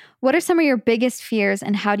 What are some of your biggest fears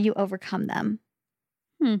and how do you overcome them?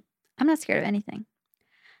 I'm not scared of anything.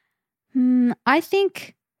 I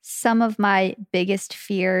think some of my biggest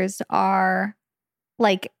fears are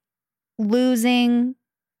like losing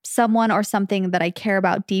someone or something that I care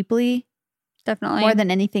about deeply. Definitely. More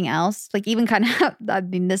than anything else. Like even kind of, I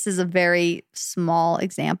mean, this is a very small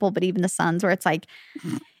example, but even the sons where it's like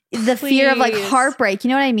the fear of like heartbreak. You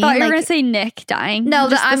know what I mean? Thought you like, were going to say Nick dying. No,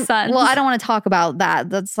 the sons. Well, I don't want to talk about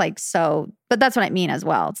that. That's like so, but that's what I mean as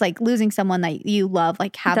well. It's like losing someone that you love,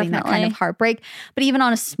 like having that kind of heartbreak. But even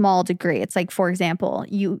on a small degree, it's like, for example,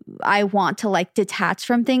 I want to like detach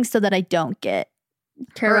from things so that I don't get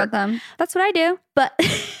care about them. That's what I do. But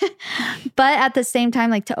at the same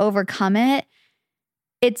time, like to overcome it,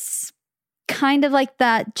 it's kind of like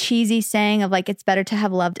that cheesy saying of like, it's better to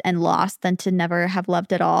have loved and lost than to never have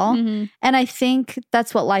loved at all. And I think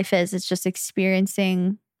that's what life is. It's just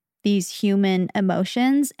experiencing these human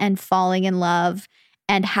emotions and falling in love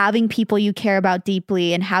and having people you care about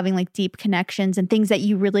deeply and having like deep connections and things that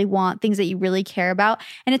you really want, things that you really care about.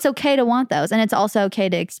 And it's okay to want those. And it's also okay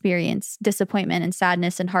to experience disappointment and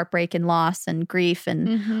sadness and heartbreak and loss and grief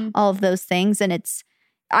and all of those things. And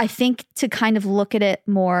I think to kind of look at it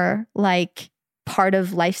more like part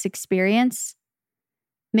of life's experience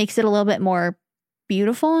makes it a little bit more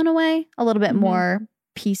beautiful in a way, a little bit more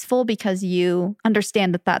peaceful because you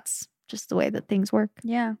understand that that's just the way that things work.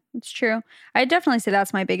 Yeah, it's true. I definitely say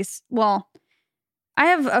that's my biggest, well, I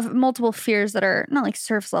have multiple fears that are not like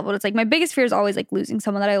surface level. It's like my biggest fear is always like losing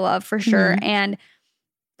someone that I love for sure.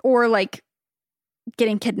 Or like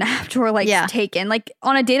getting kidnapped or like taken. Like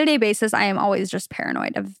on a day-to-day basis, I am always just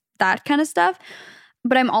paranoid of that kind of stuff.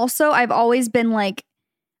 But I've always been like,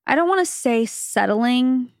 I don't want to say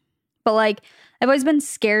settling, but like I've always been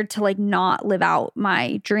scared to like not live out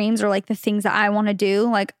my dreams or like the things that I want to do.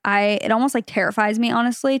 Like it almost like terrifies me,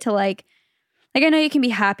 honestly, to like I know you can be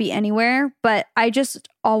happy anywhere, but I just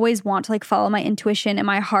always want to like follow my intuition and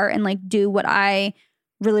my heart and like do what I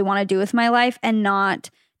really want to do with my life and not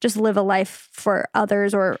just live a life for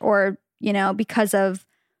others or, you know, because of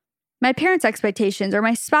my parents' expectations or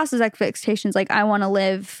my spouse's expectations. Like I want to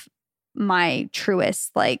live my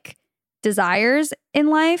truest like desires in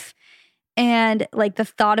life. And like the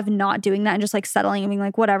thought of not doing that and just like settling and being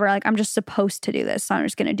like, whatever, like I'm just supposed to do this, so I'm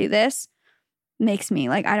just going to do this makes me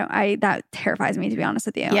like, that terrifies me, to be honest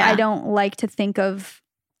with you. Yeah. I don't like to think of,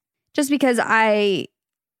 just because I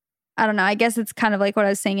don't know, I guess it's kind of like what I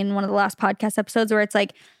was saying in one of the last podcast episodes where it's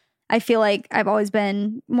like, I feel like I've always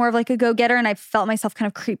been more of like a go-getter and I felt myself kind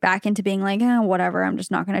of creep back into being like, whatever, I'm just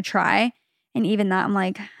not going to try. And even that, I'm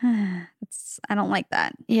like, I don't like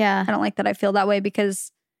that. Yeah. I don't like that I feel that way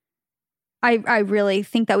because I really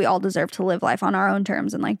think that we all deserve to live life on our own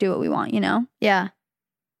terms and like do what we want, you know? Yeah.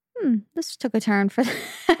 This took a turn for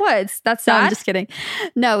what? That's sad? No, I'm just kidding.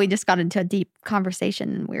 No, we just got into a deep conversation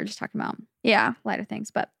and we were just talking about lighter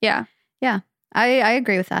things. But yeah. I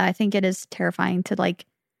agree with that. I think it is terrifying to like,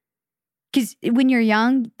 because when you're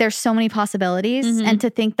young, there's so many possibilities. And to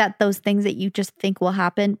think that those things that you just think will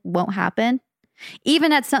happen won't happen.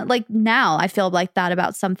 Even at some, like now, I feel like that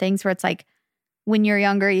about some things where it's like, when you're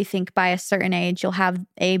younger, you think by a certain age, you'll have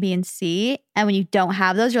A, B, and C. And when you don't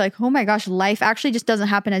have those, you're like, oh my gosh, life actually just doesn't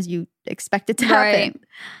happen as you expect it to happen.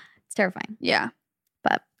 It's terrifying. Yeah.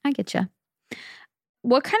 But I get you.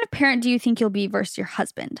 What kind of parent do you think you'll be versus your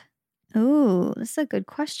husband? Ooh, this is a good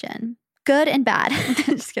question. Good and bad.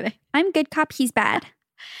 Just kidding. I'm good cop, he's bad.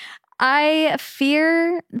 I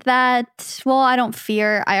fear that, well, I don't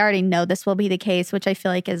fear. I already know this will be the case, which I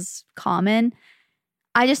feel like is common.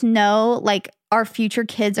 I just know like our future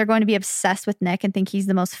kids are going to be obsessed with Nick and think he's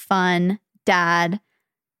the most fun dad,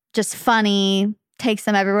 just funny, takes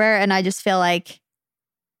them everywhere. And I just feel like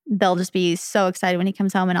they'll just be so excited when he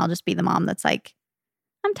comes home, and I'll just be the mom that's like,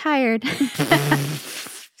 I'm tired.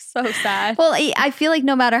 So sad. Well, I feel like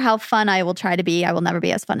no matter how fun I will try to be, I will never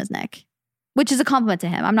be as fun as Nick, which is a compliment to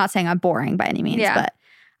him. I'm not saying I'm boring by any means, but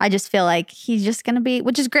I just feel like he's just going to be,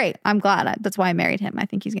 which is great. I'm glad. That's why I married him. I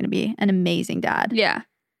think he's going to be an amazing dad. Yeah.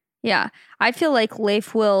 Yeah. I feel like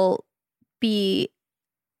Leif will be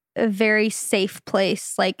a very safe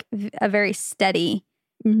place, like a very steady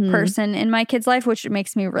person in my kid's life, which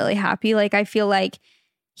makes me really happy. Like, I feel like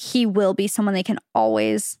he will be someone they can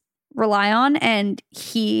always rely on, and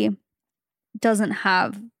he doesn't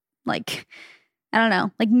have like, I don't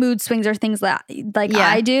know, like mood swings or things that like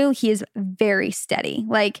I do. He is very steady.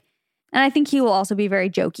 Like, and I think he will also be very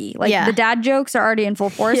jokey. Like the dad jokes are already in full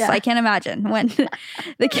force. I can't imagine when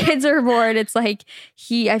the kids are bored. It's like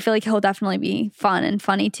I feel like he'll definitely be fun and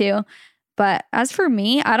funny too. But as for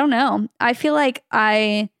me, I don't know. I feel like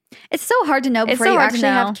it's so hard to know before you actually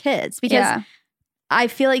have kids, because I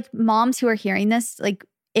feel like moms who are hearing this, like,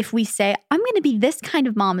 if we say, I'm going to be this kind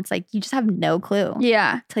of mom, it's like, you just have no clue.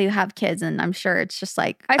 Yeah. Till you have kids. And I'm sure it's just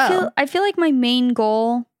like, I feel like my main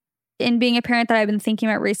goal in being a parent that I've been thinking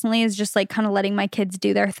about recently is just like kind of letting my kids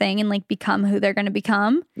do their thing and like become who they're going to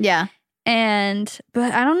become. Yeah.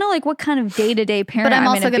 But I don't know like what kind of day-to-day parent But I'm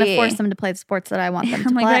also going to force them to play the sports that I want them to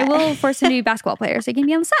play. I will force them to be basketball players. They can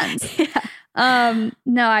be on the Suns.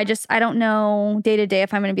 No, I don't know day-to-day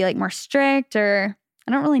if I'm going to be like more strict, or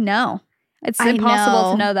I don't really know. It's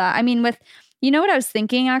impossible to know that. I mean, you know what I was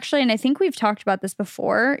thinking actually, and I think we've talked about this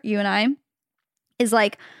before, you and I, is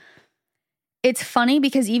like, it's funny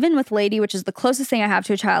because even with Lady, which is the closest thing I have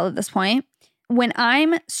to a child at this point, when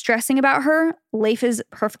I'm stressing about her, Leif is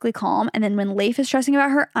perfectly calm. And then when Leif is stressing about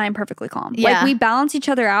her, I'm perfectly calm. Yeah. Like we balance each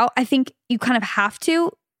other out. I think you kind of have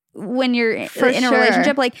to when you're in a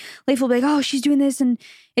relationship. Like Leif will be like, oh, she's doing this and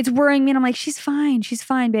it's worrying me. And I'm like, she's fine,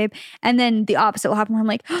 babe. And then the opposite will happen where I'm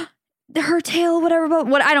like, oh, her tail, whatever, but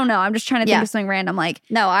what, I don't know. I'm just trying to think of something random. Like,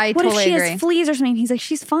 no, I totally agree. What if she has fleas or something? He's like,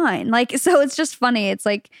 she's fine. Like, so it's just funny. It's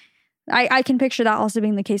like, I can picture that also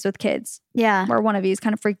being the case with kids. Yeah. Where one of you is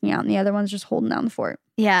kind of freaking out and the other one's just holding down the fort.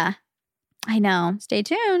 Yeah. I know. Stay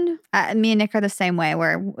tuned. Me and Nick are the same way,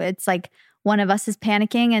 where it's like one of us is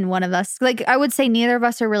panicking and one of us, like, I would say neither of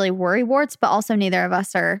us are really worrywarts, but also neither of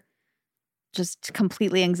us are just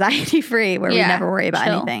completely anxiety free, where we never worry about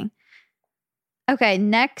anything. Okay,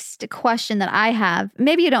 next question that I have.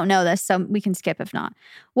 Maybe you don't know this, so we can skip if not.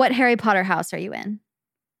 What Harry Potter house are you in?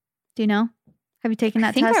 Do you know? Have you taken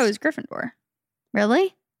that test? I think I was Gryffindor.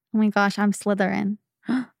 Really? Oh my gosh, I'm Slytherin.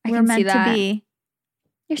 We're meant to be.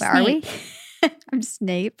 You're Snape. Are we? I'm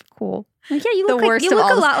Snape. Cool. Like, yeah, you look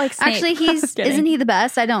a lot like Snape. Actually, isn't he the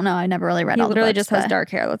best? I don't know. I never really read all the books. He literally just has dark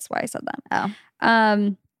hair. That's why I said that.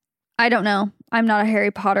 Oh. I don't know. I'm not a Harry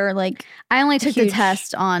Potter, like, I only took the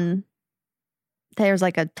test on... There's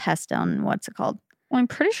like a test on, what's it called? Well, I'm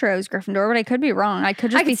pretty sure I was Gryffindor, but I could be wrong. I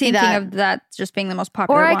could just be thinking of that just being the most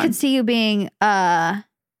popular one. Or I could see you being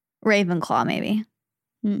Ravenclaw, maybe.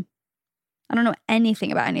 I don't know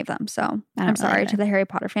anything about any of them, so I'm sorry to the Harry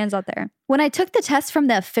Potter fans out there. When I took the test from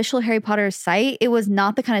the official Harry Potter site, it was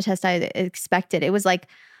not the kind of test I expected. It was like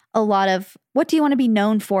a lot of, what do you want to be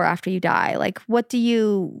known for after you die? Like, what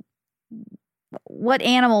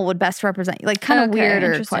animal would best represent you? Like, kind of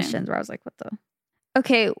weirder questions where I was like, what the...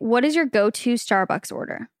 Okay, what is your go-to Starbucks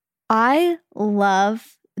order? I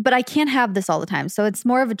love, but I can't have this all the time, so it's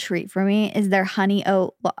more of a treat for me, is their honey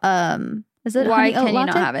oat, is it Why honey oat latte? Can you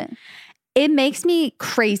not have it? It makes me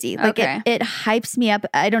crazy. Like, it hypes me up.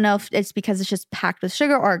 I don't know if it's because it's just packed with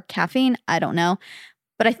sugar or caffeine. I don't know.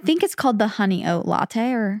 But I think it's called the honey oat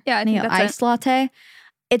latte or honey oat iced latte.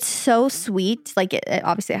 It's so sweet. Like, it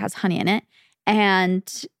obviously it has honey in it. And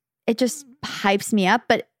it just hypes me up.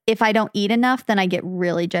 But if I don't eat enough, then I get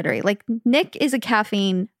really jittery. Like, Nick is a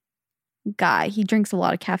caffeine guy. He drinks a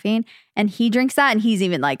lot of caffeine, and he drinks that, and he's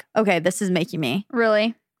even like, okay, this is making me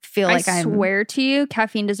really feel like I swear to you,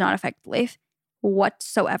 caffeine does not affect Leif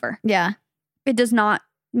whatsoever. Yeah. It does not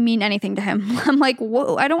mean anything to him. I'm like,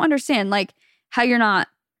 whoa, I don't understand like how you're not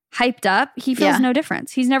hyped up. He feels no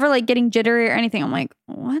difference. He's never like getting jittery or anything. I'm like,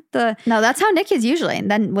 what the? No, that's how Nick is usually.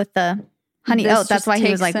 And then with the honey oat, that's why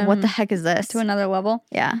he was like, what the heck is this? To another level.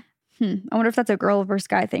 Yeah. I wonder if that's a girl versus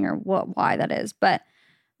guy thing or why that is. But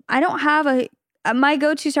I don't have my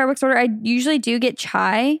go-to Starbucks order. I usually do get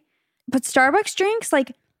chai, but Starbucks drinks,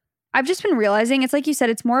 like, I've just been realizing, it's like you said,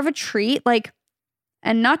 it's more of a treat. Like,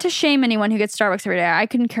 and not to shame anyone who gets Starbucks every day. I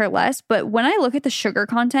couldn't care less. But when I look at the sugar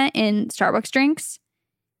content in Starbucks drinks,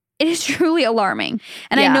 it is truly alarming.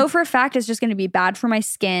 And I know for a fact it's just going to be bad for my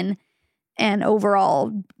skin and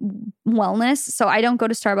overall wellness. So I don't go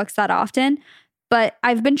to Starbucks that often. But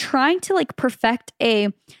I've been trying to like perfect a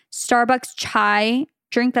Starbucks chai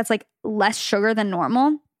drink that's like less sugar than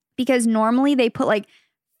normal, because normally they put like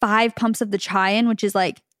 5 pumps of the chai in, which is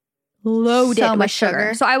like loaded So with much sugar.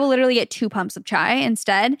 sugar. So I will literally get 2 pumps of chai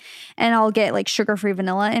instead, and I'll get like sugar-free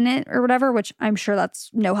vanilla in it or whatever, which I'm sure that's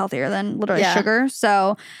no healthier than literally sugar.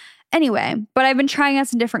 So anyway, but I've been trying out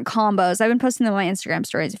some different combos. I've been posting them on my Instagram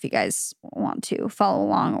stories if you guys want to follow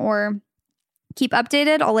along or keep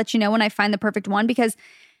updated. I'll let you know when I find the perfect one, because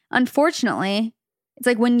unfortunately, it's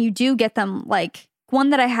like when you do get them, like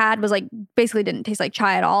one that I had was like basically didn't taste like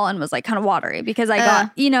chai at all and was like kind of watery because I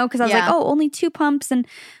got, because I was like, oh, only 2 pumps and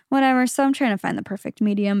whatever. So I'm trying to find the perfect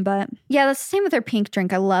medium, but Yeah, that's the same with their pink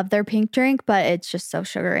drink. I love their pink drink, but it's just so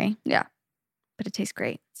sugary. Yeah. But it tastes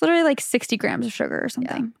great. It's literally like 60 grams of sugar or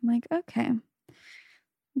something. I'm like, okay.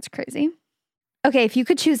 It's crazy. Okay, if you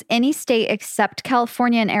could choose any state except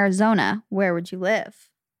California and Arizona, where would you live?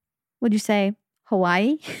 Would you say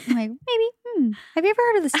Hawaii? I'm like, maybe. Have you ever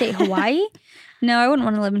heard of the state Hawaii? No, I wouldn't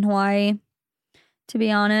want to live in Hawaii, to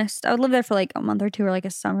be honest. I would live there for like a month or 2 or like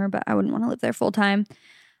a summer, but I wouldn't want to live there full time.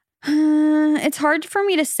 It's hard for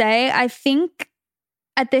me to say. I think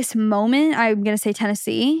at this moment, I'm going to say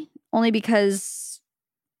Tennessee, only because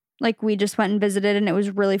like we just went and visited and it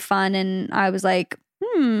was really fun. And I was like,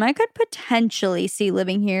 I could potentially see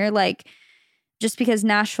living here. Like, just because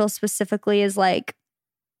Nashville specifically is like,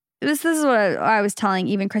 this is what I was telling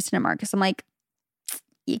even Kristen and Marcus. I'm like,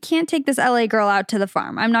 you can't take this LA girl out to the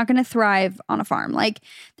farm. I'm not going to thrive on a farm. Like,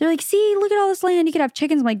 they're like, see, look at all this land. You could have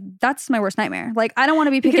chickens. I'm like, that's my worst nightmare. Like, I don't want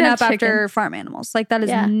to be picking up after farm animals. Like, that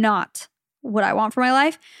is not what I want for my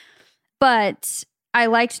life. But I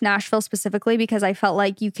liked Nashville specifically because I felt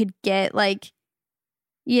like you could get like,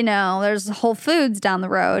 there's Whole Foods down the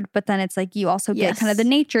road, but then it's like you also get kind of the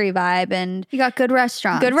nature-y vibe, and you got good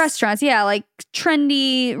restaurants. Good restaurants, yeah, like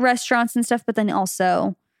trendy restaurants and stuff, but then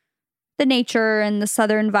also the nature and the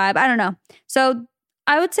southern vibe. I don't know. So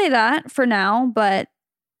I would say that for now, but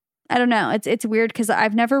I don't know. It's weird because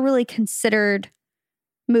I've never really considered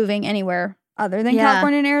moving anywhere other than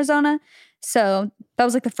California and Arizona. So that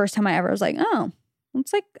was like the first time I ever was like, oh,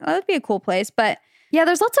 it's like, that'd be a cool place, but yeah,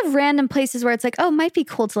 there's lots of random places where it's like, oh, it might be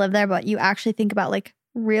cool to live there, but you actually think about like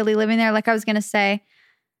really living there. Like I was going to say,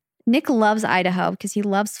 Nick loves Idaho because he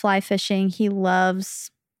loves fly fishing. He loves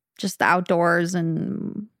just the outdoors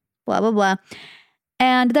and blah, blah, blah.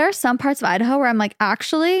 And there are some parts of Idaho where I'm like,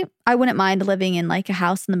 actually, I wouldn't mind living in like a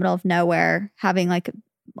house in the middle of nowhere, having like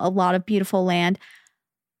a lot of beautiful land.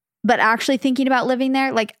 But actually thinking about living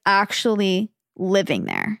there, like actually living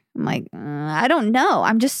there, I'm like, I don't know.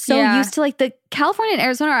 I'm just so used to like the California and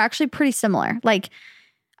Arizona are actually pretty similar. Like,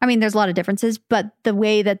 I mean, there's a lot of differences, but the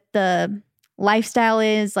way that the lifestyle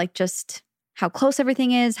is, like just how close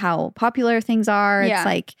everything is, how popular things are, it's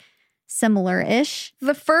like similar-ish.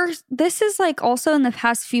 This is like also in the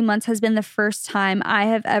past few months has been the first time I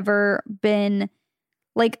have ever been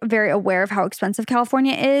like very aware of how expensive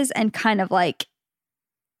California is and kind of like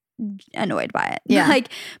annoyed by it. Yeah. Like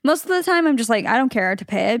most of the time I'm just like, I don't care to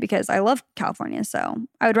pay it because I love California. So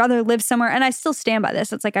I would rather live somewhere, and I still stand by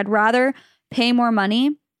this. It's like, I'd rather pay more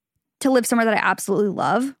money to live somewhere that I absolutely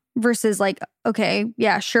love versus like, okay,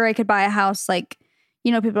 yeah, sure, I could buy a house. Like,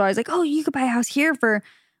 people are always like, oh, you could buy a house here for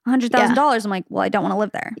 $100,000. I'm like, well, I don't want to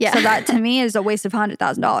live there. Yeah. So that to me is a waste of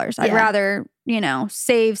 $100,000. I'd rather,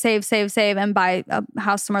 save and buy a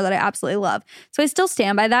house somewhere that I absolutely love. So I still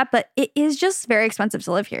stand by that, but it is just very expensive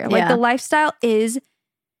to live here. Like the lifestyle is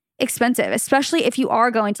expensive, especially if you are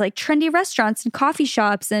going to like trendy restaurants and coffee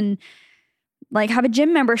shops and like have a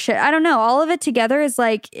gym membership. I don't know. All of it together is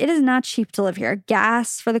like, it is not cheap to live here.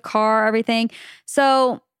 Gas for the car, everything.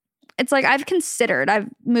 So it's like I've considered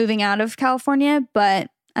moving out of California, but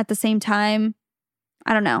at the same time,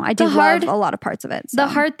 I don't know. I do love a lot of parts of it. So. The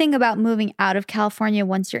hard thing about moving out of California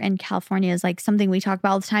once you're in California is like something we talk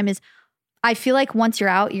about all the time is I feel like once you're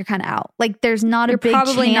out, you're kind of out. Like there's not a big chance.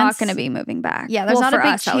 You're probably not going to be moving back. Yeah, there's not a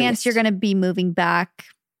big chance you're going to be moving back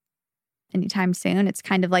anytime soon. It's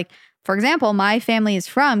kind of like, for example, my family is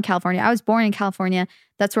from California. I was born in California.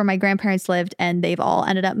 That's where my grandparents lived, and they've all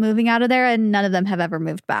ended up moving out of there, and none of them have ever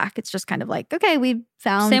moved back. It's just kind of like, okay, we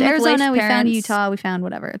found Arizona, we found Utah, we found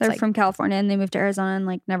whatever. They're from California, and they moved to Arizona and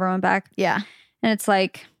like never went back. Yeah. And it's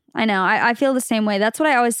like, I know, I feel the same way. That's what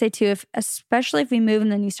I always say too, especially if we move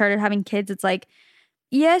and then you started having kids, it's like,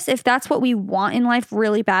 yes, if that's what we want in life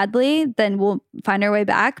really badly, then we'll find our way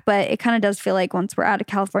back. But it kind of does feel like once we're out of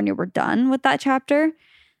California, we're done with that chapter.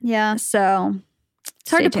 Yeah. So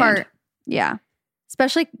it's hard to part. Yeah.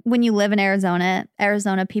 Especially when you live in Arizona.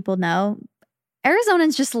 Arizona people know.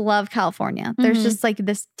 Arizonans just love California. There's just like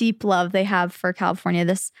this deep love they have for California.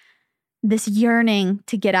 This this yearning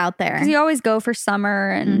to get out there. Because you always go for summer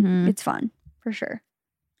and it's fun, for sure.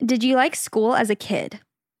 Did you like school as a kid?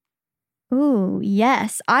 Ooh,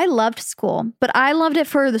 yes. I loved school, but I loved it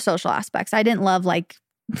for the social aspects. I didn't love like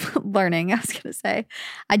learning, I was going to say.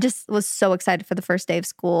 I just was so excited for the first day of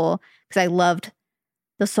school because I loved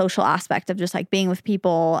the social aspect of just like being with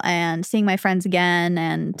people and seeing my friends again.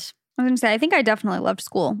 And I was going to say, I think I definitely loved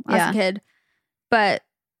school as a kid, but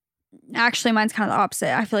actually mine's kind of the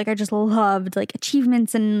opposite. I feel like I just loved like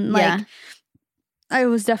achievements and like I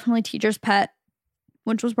was definitely teacher's pet,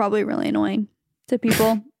 which was probably really annoying to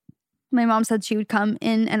people. My mom said she would come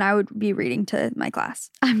in and I would be reading to my class.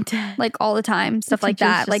 I'm dead. Like all the time, stuff like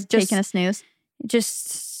that. Like just taking a snooze.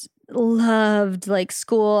 Just loved like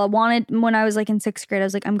school. I wanted, when I was like in 6th grade, I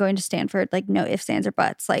was like, I'm going to Stanford. Like no ifs, ands, or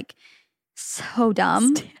buts. Like so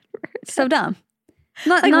dumb. So dumb.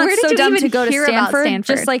 Not so dumb to go to Stanford.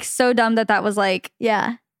 Just like so dumb that was like.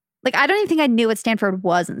 Yeah. Like I don't even think I knew what Stanford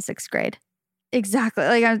was in 6th grade. Exactly.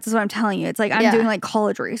 Like that's what I'm telling you. It's like I'm doing like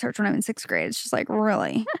college research when I'm in 6th grade. It's just like,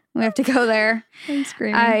 really? We have to go there. I'm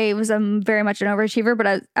screaming. I was very much an overachiever,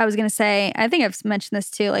 but I was going to say, I think I've mentioned this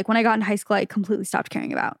too. Like when I got into high school, I completely stopped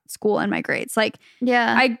caring about school and my grades. Like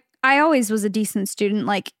I always was a decent student.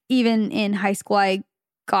 Like even in high school, I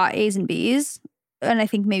got A's and B's and I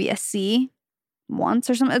think maybe a C once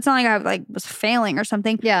or something. It's not like I like was failing or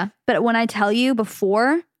something. Yeah. But when I tell you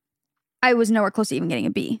before, I was nowhere close to even getting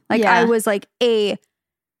a B. Like I was like A+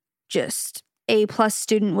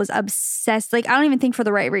 student, was obsessed. Like I don't even think for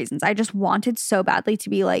the right reasons. I just wanted so badly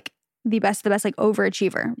to be like the best, like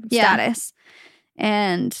overachiever status.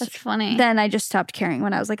 And that's funny. Then I just stopped caring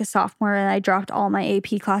when I was like a sophomore and I dropped all my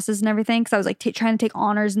AP classes and everything because I was like trying to take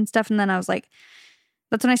honors and stuff. And then I was like,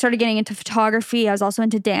 that's when I started getting into photography. I was also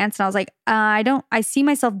into dance and I was like, I see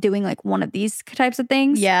myself doing like one of these types of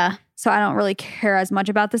things. Yeah. So I don't really care as much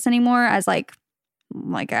about this anymore as like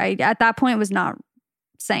I at that point was not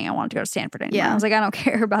saying I wanted to go to Stanford anymore. I was like, I don't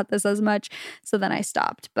care about this as much. So then I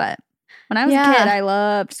stopped. But when I was a kid, I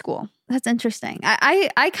loved school. That's interesting.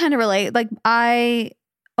 I kind of relate. Like I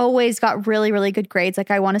always got really, really good grades. Like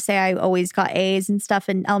I want to say I always got A's and stuff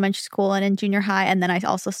in elementary school and in junior high. And then I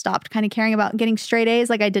also stopped kind of caring about getting straight A's.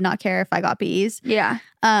 Like I did not care if I got B's. Yeah.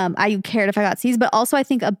 I cared if I got C's. But also I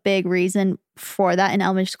think a big reason for that in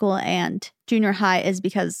elementary school and junior high is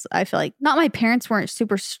because I feel like not my parents weren't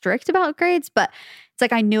super strict about grades, but it's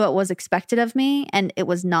like I knew it was expected of me and it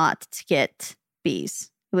was not to get B's.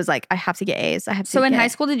 It was like, I have to get A's. So in high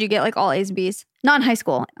school, did you get like all A's and B's? Not in high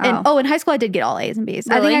school. In high school, I did get all A's and B's.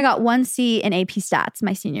 Really? I think I got 1 C in AP Stats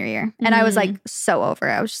my senior year. And I was like so over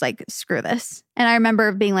it. I was just like, screw this. And I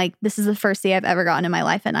remember being like, this is the first C I've ever gotten in my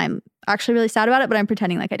life. And I'm actually really sad about it, but I'm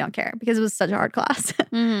pretending like I don't care because it was such a hard class.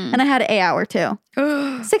 And I had an A hour too.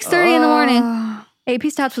 6:30 in the morning. AP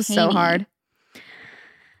Stats was so hard.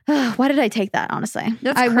 Why did I take that, honestly?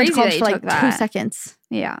 That's I crazy went to college that for you like took that. 2 seconds.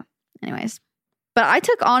 Yeah. Anyways. But I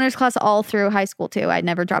took honors class all through high school too. I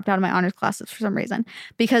never dropped out of my honors classes for some reason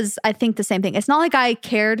because I think the same thing. It's not like I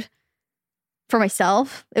cared for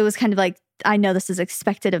myself. It was kind of like, I know this is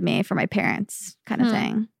expected of me for my parents kind of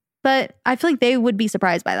thing. But I feel like they would be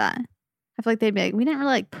surprised by that. I feel like they'd be like, we didn't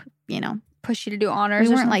really like, push you to do honors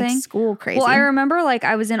we or weren't something. Like school crazy. Well, I remember like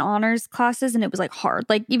I was in honors classes and it was like hard.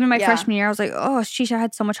 Like even my freshman year, I was like, oh, sheesh, I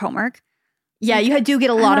had so much homework. Yeah, you do get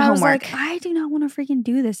a lot of homework. I was like, I do not want to freaking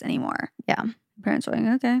do this anymore. Yeah. Parents were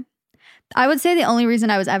like, okay. I would say the only reason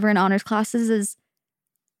I was ever in honors classes is,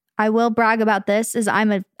 I will brag about this, is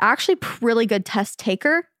I'm a actually really good test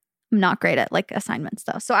taker. I'm not great at like assignments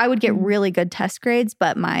though. So I would get really good test grades,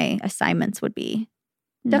 but my assignments would be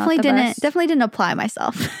definitely didn't apply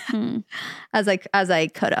myself as I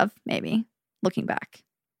could have, maybe looking back.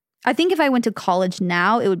 I think if I went to college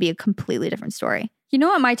now, it would be a completely different story. You know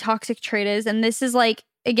what my toxic trait is? And this is like,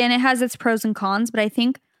 again, it has its pros and cons, but I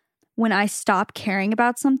think when I stop caring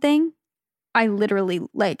about something, I literally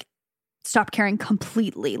like stop caring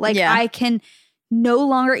completely. Like I can no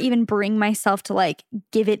longer even bring myself to like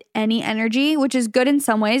give it any energy, which is good in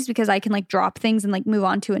some ways because I can like drop things and like move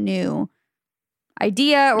on to a new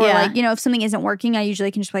idea or like, if something isn't working, I usually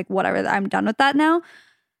can just be like, whatever, I'm done with that now.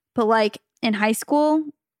 But like in high school,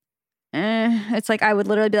 it's like I would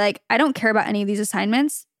literally be like, I don't care about any of these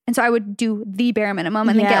assignments. And so I would do the bare minimum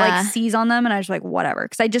and then get like C's on them. And I was like, whatever.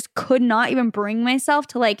 Because I just could not even bring myself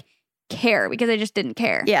to like care because I just didn't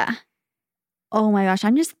care. Yeah. Oh my gosh.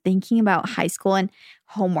 I'm just thinking about high school and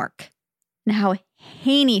homework and how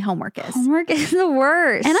haney homework is. Homework is the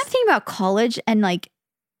worst. And I'm thinking about college and like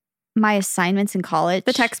my assignments in college.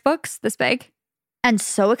 The textbooks this big. And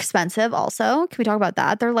so expensive also. Can we talk about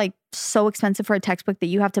that? They're like so expensive for a textbook that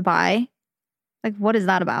you have to buy Like, what is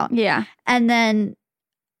that about? Yeah. And then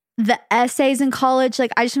the essays in college,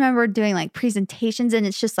 like I just remember doing like presentations and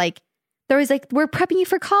it's just like, there was like, we're prepping you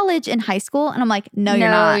for college in high school. And I'm like, no, you're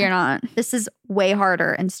not. No, you're not. This is way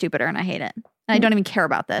harder and stupider and I hate it. And I don't even care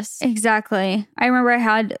about this. Exactly. I remember I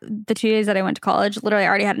had the 2 days that I went to college, literally I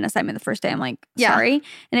already had an assignment the first day. I'm like, sorry.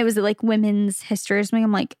 And it was like women's history or something.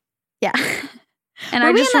 I'm like, yeah. And were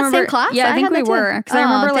I we just in that remember, same class? Yeah, I think we were. Because I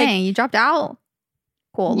remember like, dang, you dropped out.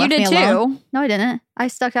 Cool. you left did me alone. too. No, I didn't. I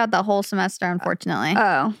stuck out the whole semester, unfortunately.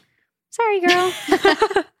 Oh. Sorry, girl.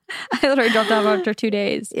 I literally dropped out after 2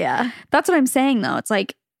 days. Yeah. That's what I'm saying though. It's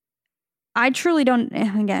like, I truly don't,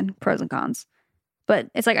 again, pros and cons. But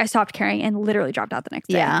it's like I stopped caring and literally dropped out the next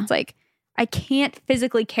day. Yeah. It's like, I can't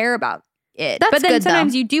physically care about it. That's but then good,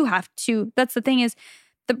 sometimes though. you do have to. That's the thing is,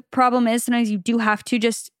 the problem is sometimes you do have to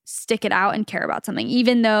just stick it out and care about something.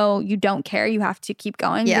 Even though you don't care, you have to keep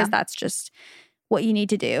going because that's just what you need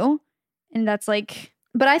to do. And that's like,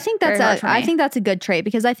 but I think that's I think that's a good trait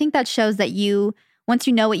because I think that shows that you, once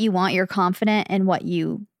you know what you want, you're confident in what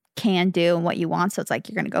you can do and what you want. So it's like,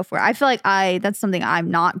 you're going to go for it. I feel like that's something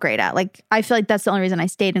I'm not great at. Like, I feel like that's the only reason I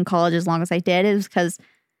stayed in college as long as I did is because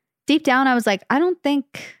deep down I was like, I don't think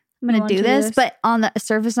I'm going to do this. But on the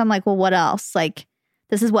surface, I'm like, well, what else? Like,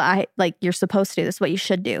 this is what you're supposed to do. This is what you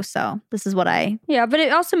should do. So this is what Yeah, but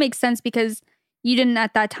it also makes sense because you didn't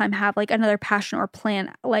at that time have like another passion or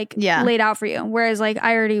plan like laid out for you. Whereas like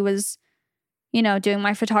I already was, doing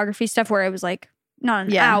my photography stuff where it was like not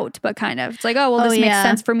an out, but kind of. It's like, oh, well, this makes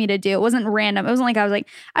sense for me to do. It wasn't random. It wasn't like I was like,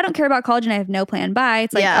 I don't care about college and I have no plan. Bye.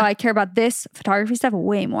 It's like, oh, I care about this photography stuff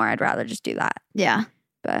way more. I'd rather just do that. Yeah.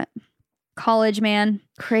 But college, man.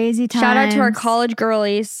 Crazy times. Shout out to our college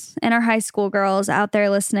girlies and our high school girls out there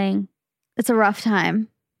listening. It's a rough time.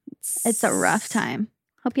 It's a rough time.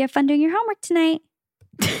 Hope you have fun doing your homework tonight.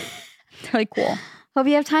 Really cool. Hope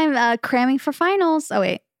you have time cramming for finals. Oh,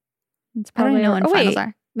 wait. I don't even know when finals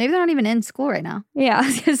are. Maybe they're not even in school right now. Yeah, I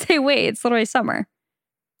was going to say, wait, it's literally summer.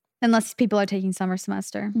 Unless people are taking summer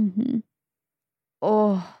semester. Mm-hmm.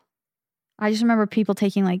 Oh, I just remember people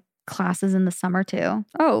taking like classes in the summer too.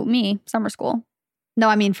 Oh, me, summer school. No,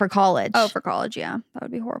 I mean for college. Oh, for college, yeah. That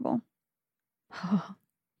would be horrible. Oh,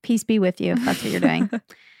 peace be with you if that's what you're doing.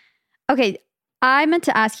 Okay, I meant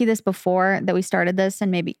to ask you this before that we started this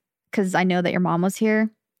and maybe because I know that your mom was here.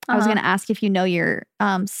 I was going to ask if you know your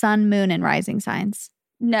sun, moon, and rising signs.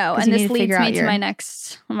 No, and this leads me to my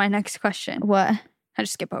next question. What? I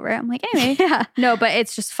just skip over it. I'm like, anyway. Yeah. No, but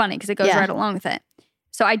it's just funny because it goes right along with it.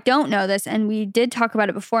 So I don't know this, and we did talk about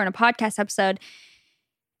it before in a podcast episode,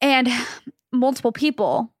 and multiple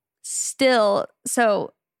people still,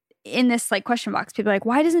 so in this like question box, people are like,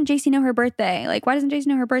 why doesn't JC know her birthday? Like, why doesn't JC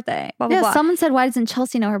know her birthday? Blah, blah, blah. Someone said, why doesn't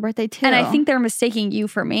Chelsea know her birthday too? And I think they're mistaking you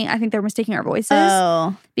for me. I think they're mistaking our voices.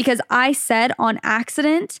 Oh. Because I said on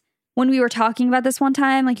accident, when we were talking about this one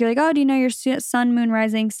time, like you're like, oh, do you know your sun, moon,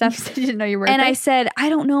 rising stuff? You said you didn't know your birthday? And I said, I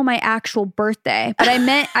don't know my actual birthday, but I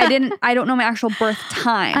meant I don't know my actual birth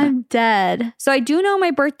time. I'm dead. So I do know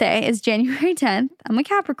my birthday is January 10th. I'm a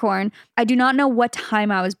Capricorn. I do not know what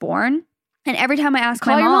time I was born. And every time I ask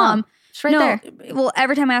my mom, she's right there. Well,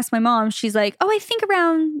 every time I ask my mom, she's like, oh, I think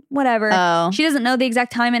around whatever. Oh. She doesn't know the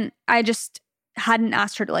exact time. And I just hadn't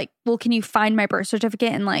asked her to like, well, can you find my birth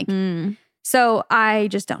certificate? And like, so I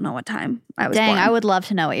just don't know what time I was born. I would love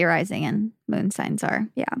to know what your rising and moon signs are.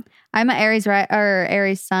 Yeah. I'm an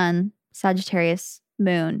Aries sun, Sagittarius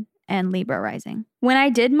moon, and Libra rising. When I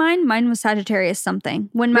did mine was Sagittarius something.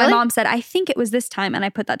 When my Really? mom said, I think it was this time, and I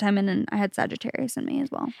put that time in and I had Sagittarius in me as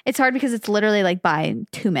well. It's hard because it's literally like by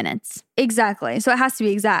 2 minutes. Exactly. So it has to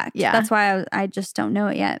be exact. Yeah. That's why I just don't know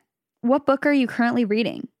it yet. What book are you currently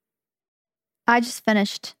reading? I just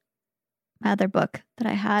finished my other book that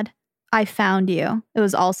I had. I Found You. It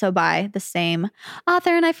was also by the same author,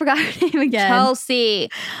 and I forgot her name again. Chelsea.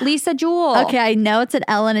 Lisa Jewell. Okay, I know it's an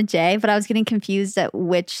L and a J, but I was getting confused at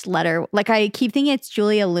which letter. Like, I keep thinking it's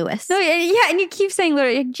Julia Lewis. No, yeah, and you keep saying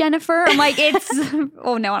literally Jennifer. I'm like, it's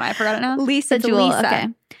oh no, and I forgot it now. Lisa It's Jewell. Lisa. Okay.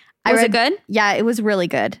 Was it good? Yeah, it was really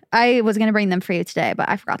good. I was going to bring them for you today, but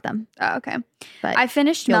I forgot them. Oh, okay. But I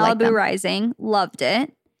finished you'll like Malibu them. Rising. Loved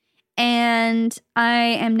it. And I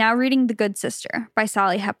am now reading The Good Sister by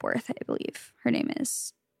Sally Hepworth, I believe her name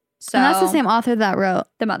is. So and that's the same author that wrote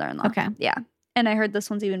The Mother-in-Law. Okay. Yeah. And I heard this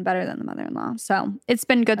one's even better than The Mother-in-Law. So it's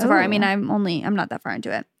been good so far. I mean, I'm not that far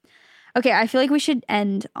into it. Okay, I feel like we should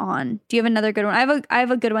end on. Do you have another good one? I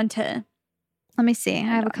have a good one to. Let me see. I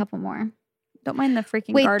have a couple more. Don't mind the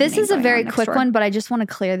freaking Wait, gardening this is a going very on next quick door. one, but I just want to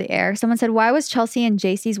clear the air. Someone said, why was Chelsea in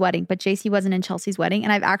JC's wedding, but JC wasn't in Chelsea's wedding?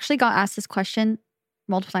 And I've actually got asked this question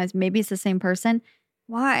multiple times. Maybe it's the same person.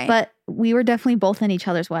 Why? But we were definitely both in each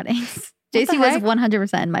other's weddings. JC was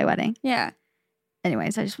 100% in my wedding. Yeah.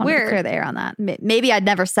 Anyways, I just wanted to clear the air on that. Maybe I'd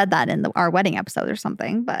never said that in our wedding episode or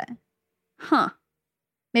something, but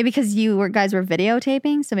maybe because you guys were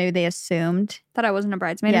videotaping, so maybe they assumed that I wasn't a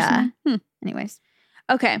bridesmaid or something. Anyways.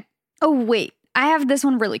 Okay. Oh, wait. I have this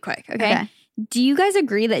one really quick, okay? Do you guys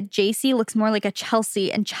agree that JC looks more like a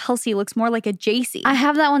Chelsea and Chelsea looks more like a JC? I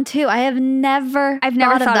have that one too. I've never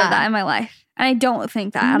thought of that in my life. And I don't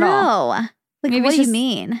think that at all. Like, maybe what do you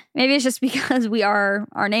mean? Maybe it's just because we are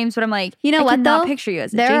our names, but I'm like, you know I what, cannot though? Picture you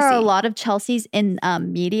as a there JC. are a lot of Chelseas in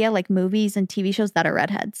media, like movies and TV shows that are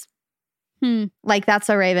redheads. Like That's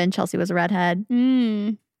So Raven, Chelsea was a redhead.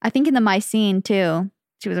 I think in the My Scene too,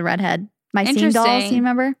 she was a redhead. My Scene dolls, you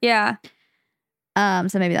remember? Yeah.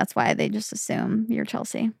 So maybe that's why they just assume you're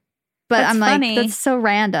Chelsea. But that's funny. Like, that's so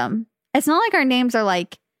random. It's not like our names are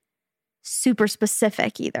like super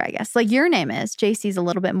specific either, I guess. Like your name is. JC's a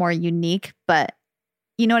little bit more unique, but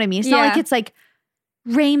you know what I mean? It's not like it's like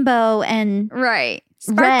rainbow and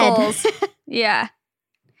sparkles. Red. Yeah.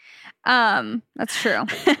 That's true.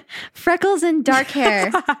 Freckles and dark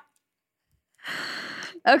hair.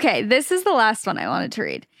 Okay, this is the last one I wanted to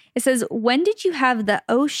read. It says, when did you have the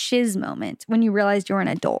oh shiz moment when you realized you were an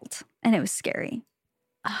adult and it was scary?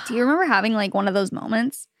 Do you remember having like one of those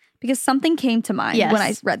moments? Because something came to mind when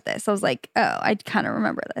I read this. I was like, oh, I kind of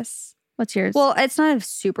remember this. What's yours? Well, it's not a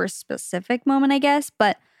super specific moment, I guess,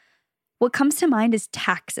 but what comes to mind is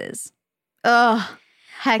taxes. Oh,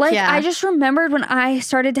 heck like, yeah. I just remembered when I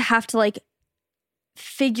started to have to like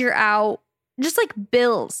figure out just like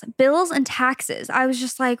bills and taxes. I was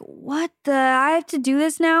just like, what the? I have to do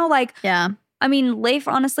this now? Like, yeah. I mean, Leif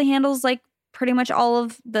honestly handles like pretty much all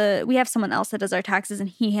of we have someone else that does our taxes and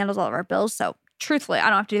he handles all of our bills. So truthfully, I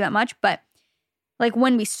don't have to do that much. But like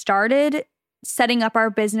when we started setting up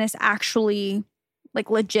our business, actually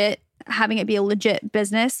like legit, having it be a legit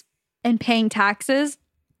business and paying taxes,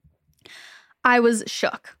 I was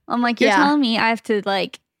shook. I'm like, you're telling me I have to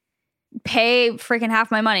like pay freaking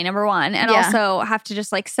half my money, number one, and also have to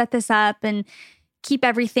just like set this up and keep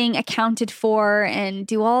everything accounted for and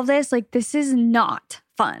do all of this. Like, this is not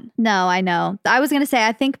fun. No, I know. I was going to say,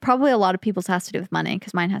 I think probably a lot of people's has to do with money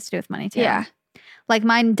because mine has to do with money too. Yeah. Like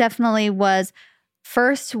mine definitely was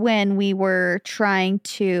first when we were trying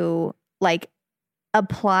to like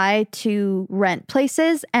apply to rent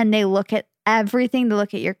places and they look at everything. They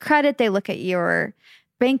look at your credit. They look at your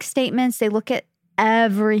bank statements. They look at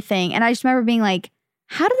everything. And I just remember being like,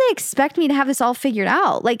 how do they expect me to have this all figured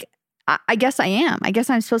out? Like, I guess I am. I guess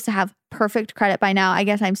I'm supposed to have perfect credit by now. I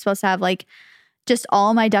guess I'm supposed to have like just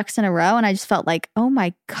all my ducks in a row. And I just felt like, oh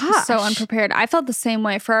my gosh. So unprepared. I felt the same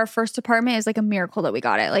way. For our first apartment, it was like a miracle that we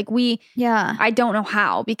got it. Like I don't know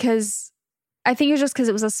how, because I think it was just because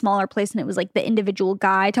it was a smaller place and it was like the individual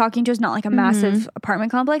guy talking to us, not like a massive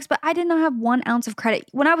apartment complex. But I did not have 1 ounce of credit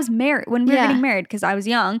when I was married, when we were getting married, because I was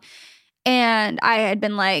young. And I had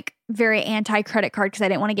been like very anti-credit card because I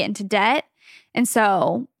didn't want to get into debt. And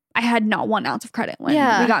so I had not 1 ounce of credit when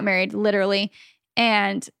we got married, literally.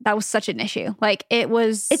 And that was such an issue. Like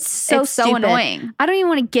it's so annoying. I don't even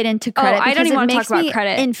want to get into credit. I don't even want to talk about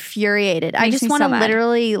credit. Infuriated. I just want to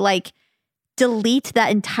literally like delete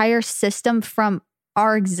that entire system from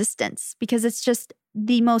our existence because it's just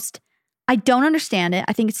the most, I don't understand it.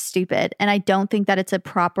 I think it's stupid. And I don't think that it's a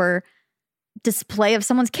proper display of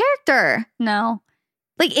someone's character. No.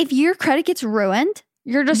 Like if your credit gets ruined,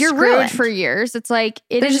 you're screwed ruined for years. It's like,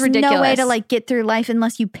 there's ridiculous. No way to like get through life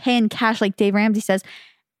unless you pay in cash. Like Dave Ramsey says,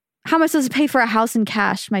 how am I supposed to pay for a house in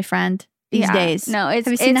cash, my friend, these days? No, have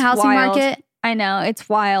you seen the housing market? I know, it's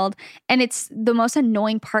wild. And it's the most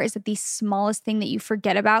annoying part is that the smallest thing that you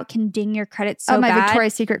forget about can ding your credit so bad. My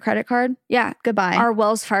Victoria's Secret credit card? Yeah. Goodbye. Our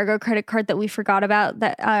Wells Fargo credit card that we forgot about,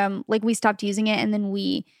 that like we stopped using it and then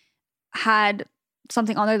we had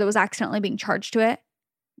something on there that was accidentally being charged to it,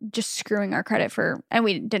 just screwing our credit and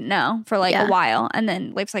we didn't know for like a while. And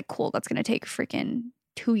then Leif's like, cool, that's going to take freaking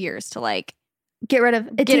 2 years to like get rid of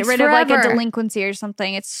like a delinquency or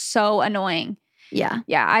something. It's so annoying. Yeah.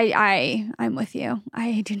 Yeah. I'm with you.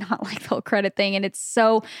 I do not like the whole credit thing. And it's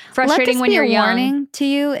so frustrating when you're young. Warning to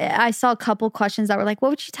you. I saw a couple questions that were like, what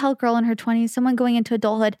would you tell a girl in her 20s, someone going into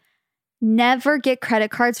adulthood? Never get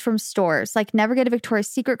credit cards from stores. Like never get a Victoria's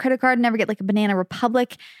Secret credit card. Never get like a Banana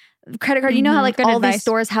Republic credit card. You know how like all these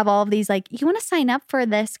stores have all of these like, you want to sign up for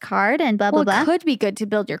this card and blah, blah, blah. It could be good to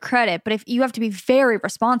build your credit, but if you have to be very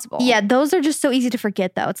responsible. Yeah, those are just so easy to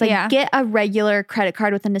forget though. It's like get a regular credit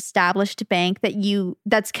card with an established bank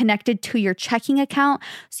that's connected to your checking account.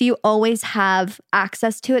 So you always have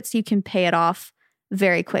access to it so you can pay it off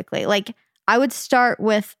very quickly. Like I would start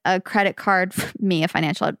with a credit card, me, a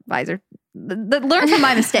financial advisor learn from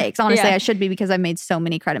my mistakes. Honestly, I should be, because I've made so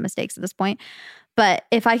many credit mistakes at this point. But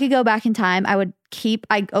if I could go back in time,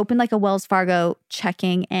 I opened like a Wells Fargo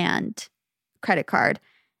checking and credit card,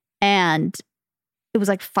 and it was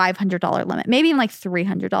like $500 limit, maybe even like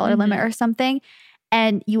 $300 limit or something.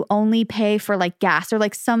 And you only pay for like gas or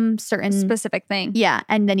like some certain specific thing. Yeah.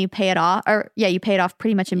 And then you pay it off, you pay it off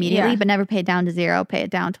pretty much immediately, but never pay it down to zero. Pay it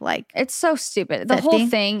down to like, it's so stupid. 50. The whole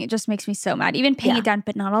thing, it just makes me so mad. Even paying it down,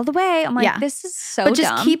 but not all the way. I'm like, this is so But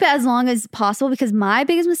just dumb. keep it as long as possible, because my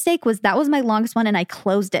biggest mistake was that was my longest one, and I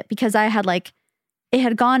closed it because I had like, it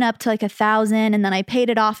had gone up to like 1,000, and then I paid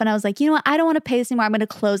it off, and I was like, you know what? I don't want to pay this anymore. I'm going to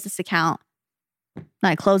close this account. And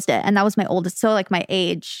I closed it, and that was my oldest. So like my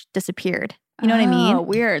age disappeared. You know what I mean? Oh,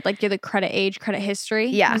 weird. Like, you're the credit history.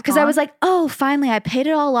 Yeah, because I was like, oh, finally, I paid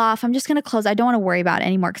it all off. I'm just going to close. I don't want to worry about it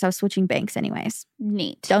anymore, because I was switching banks anyways.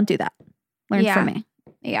 Neat. Don't do that. Learn from me.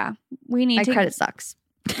 Yeah. We need my credit sucks.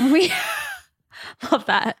 We love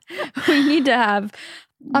that. We need to have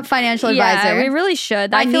a financial advisor. Yeah, we really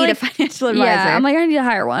should. I need a financial advisor. Yeah, I'm like, I need to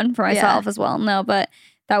hire one for myself as well. No, but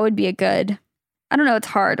that would be a good, I don't know, it's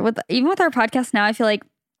hard. Even with our podcast now, I feel like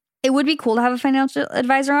it would be cool to have a financial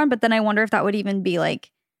advisor on, but then I wonder if that would even be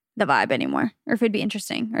like the vibe anymore, or if it'd be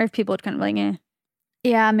interesting, or if people would kind of like, eh.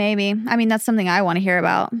 Yeah, maybe. I mean, that's something I want to hear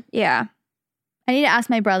about. Yeah. I need to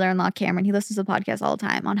ask my brother-in-law, Cameron. He listens to the podcast all the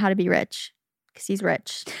time on how to be rich, because he's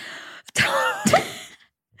rich.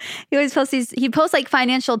 He always posts he posts like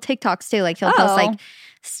financial TikToks too. Like he'll post like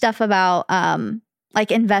stuff about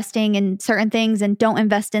like investing in certain things and don't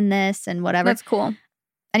invest in this and whatever. That's cool.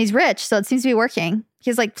 And he's rich, so it seems to be working. He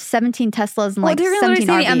has like 17 Teslas and like 17 RVs.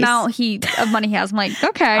 The amount of money he has. I'm like,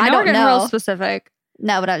 okay, I don't know. Real specific.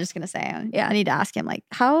 No, but I was just gonna say, I need to ask him, like,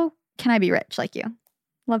 how can I be rich like you?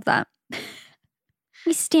 Love that.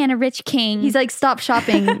 We stand a rich king. He's like, stop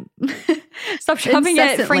shopping. Stop shopping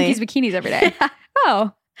at Frankie's Bikinis every day. Yeah.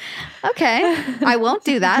 Oh, okay. I won't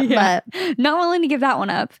do that, but not willing to give that one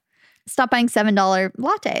up. Stop buying $7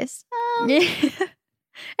 lattes.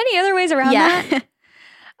 Any other ways around that?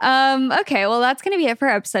 Okay, well, that's going to be it for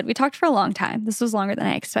our episode. We talked for a long time. This was longer than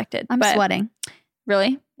I expected. I'm sweating.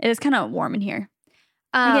 Really? It is kind of warm in here.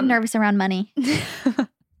 I get nervous around money.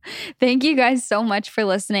 Thank you guys so much for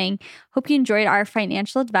listening. Hope you enjoyed our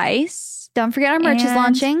financial advice. Don't forget our merch is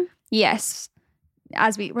launching. Yes.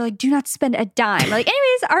 As we're like, do not spend a dime. Like,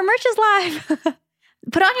 anyways, our merch is live.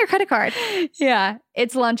 Put on your credit card. Yeah.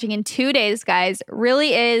 It's launching in 2 days, guys.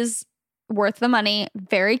 Really is worth the money.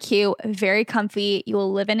 Very cute, very comfy. You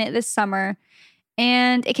will live in it this summer.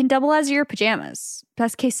 And it can double as your pajamas.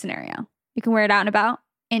 Best case scenario. You can wear it out and about,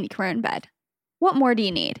 and you can wear it in bed. What more do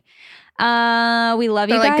you need? We love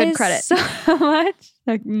you guys good credit. so much.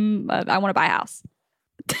 Like, I want to buy a house.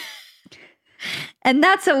 And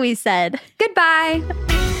that's what we said. Goodbye.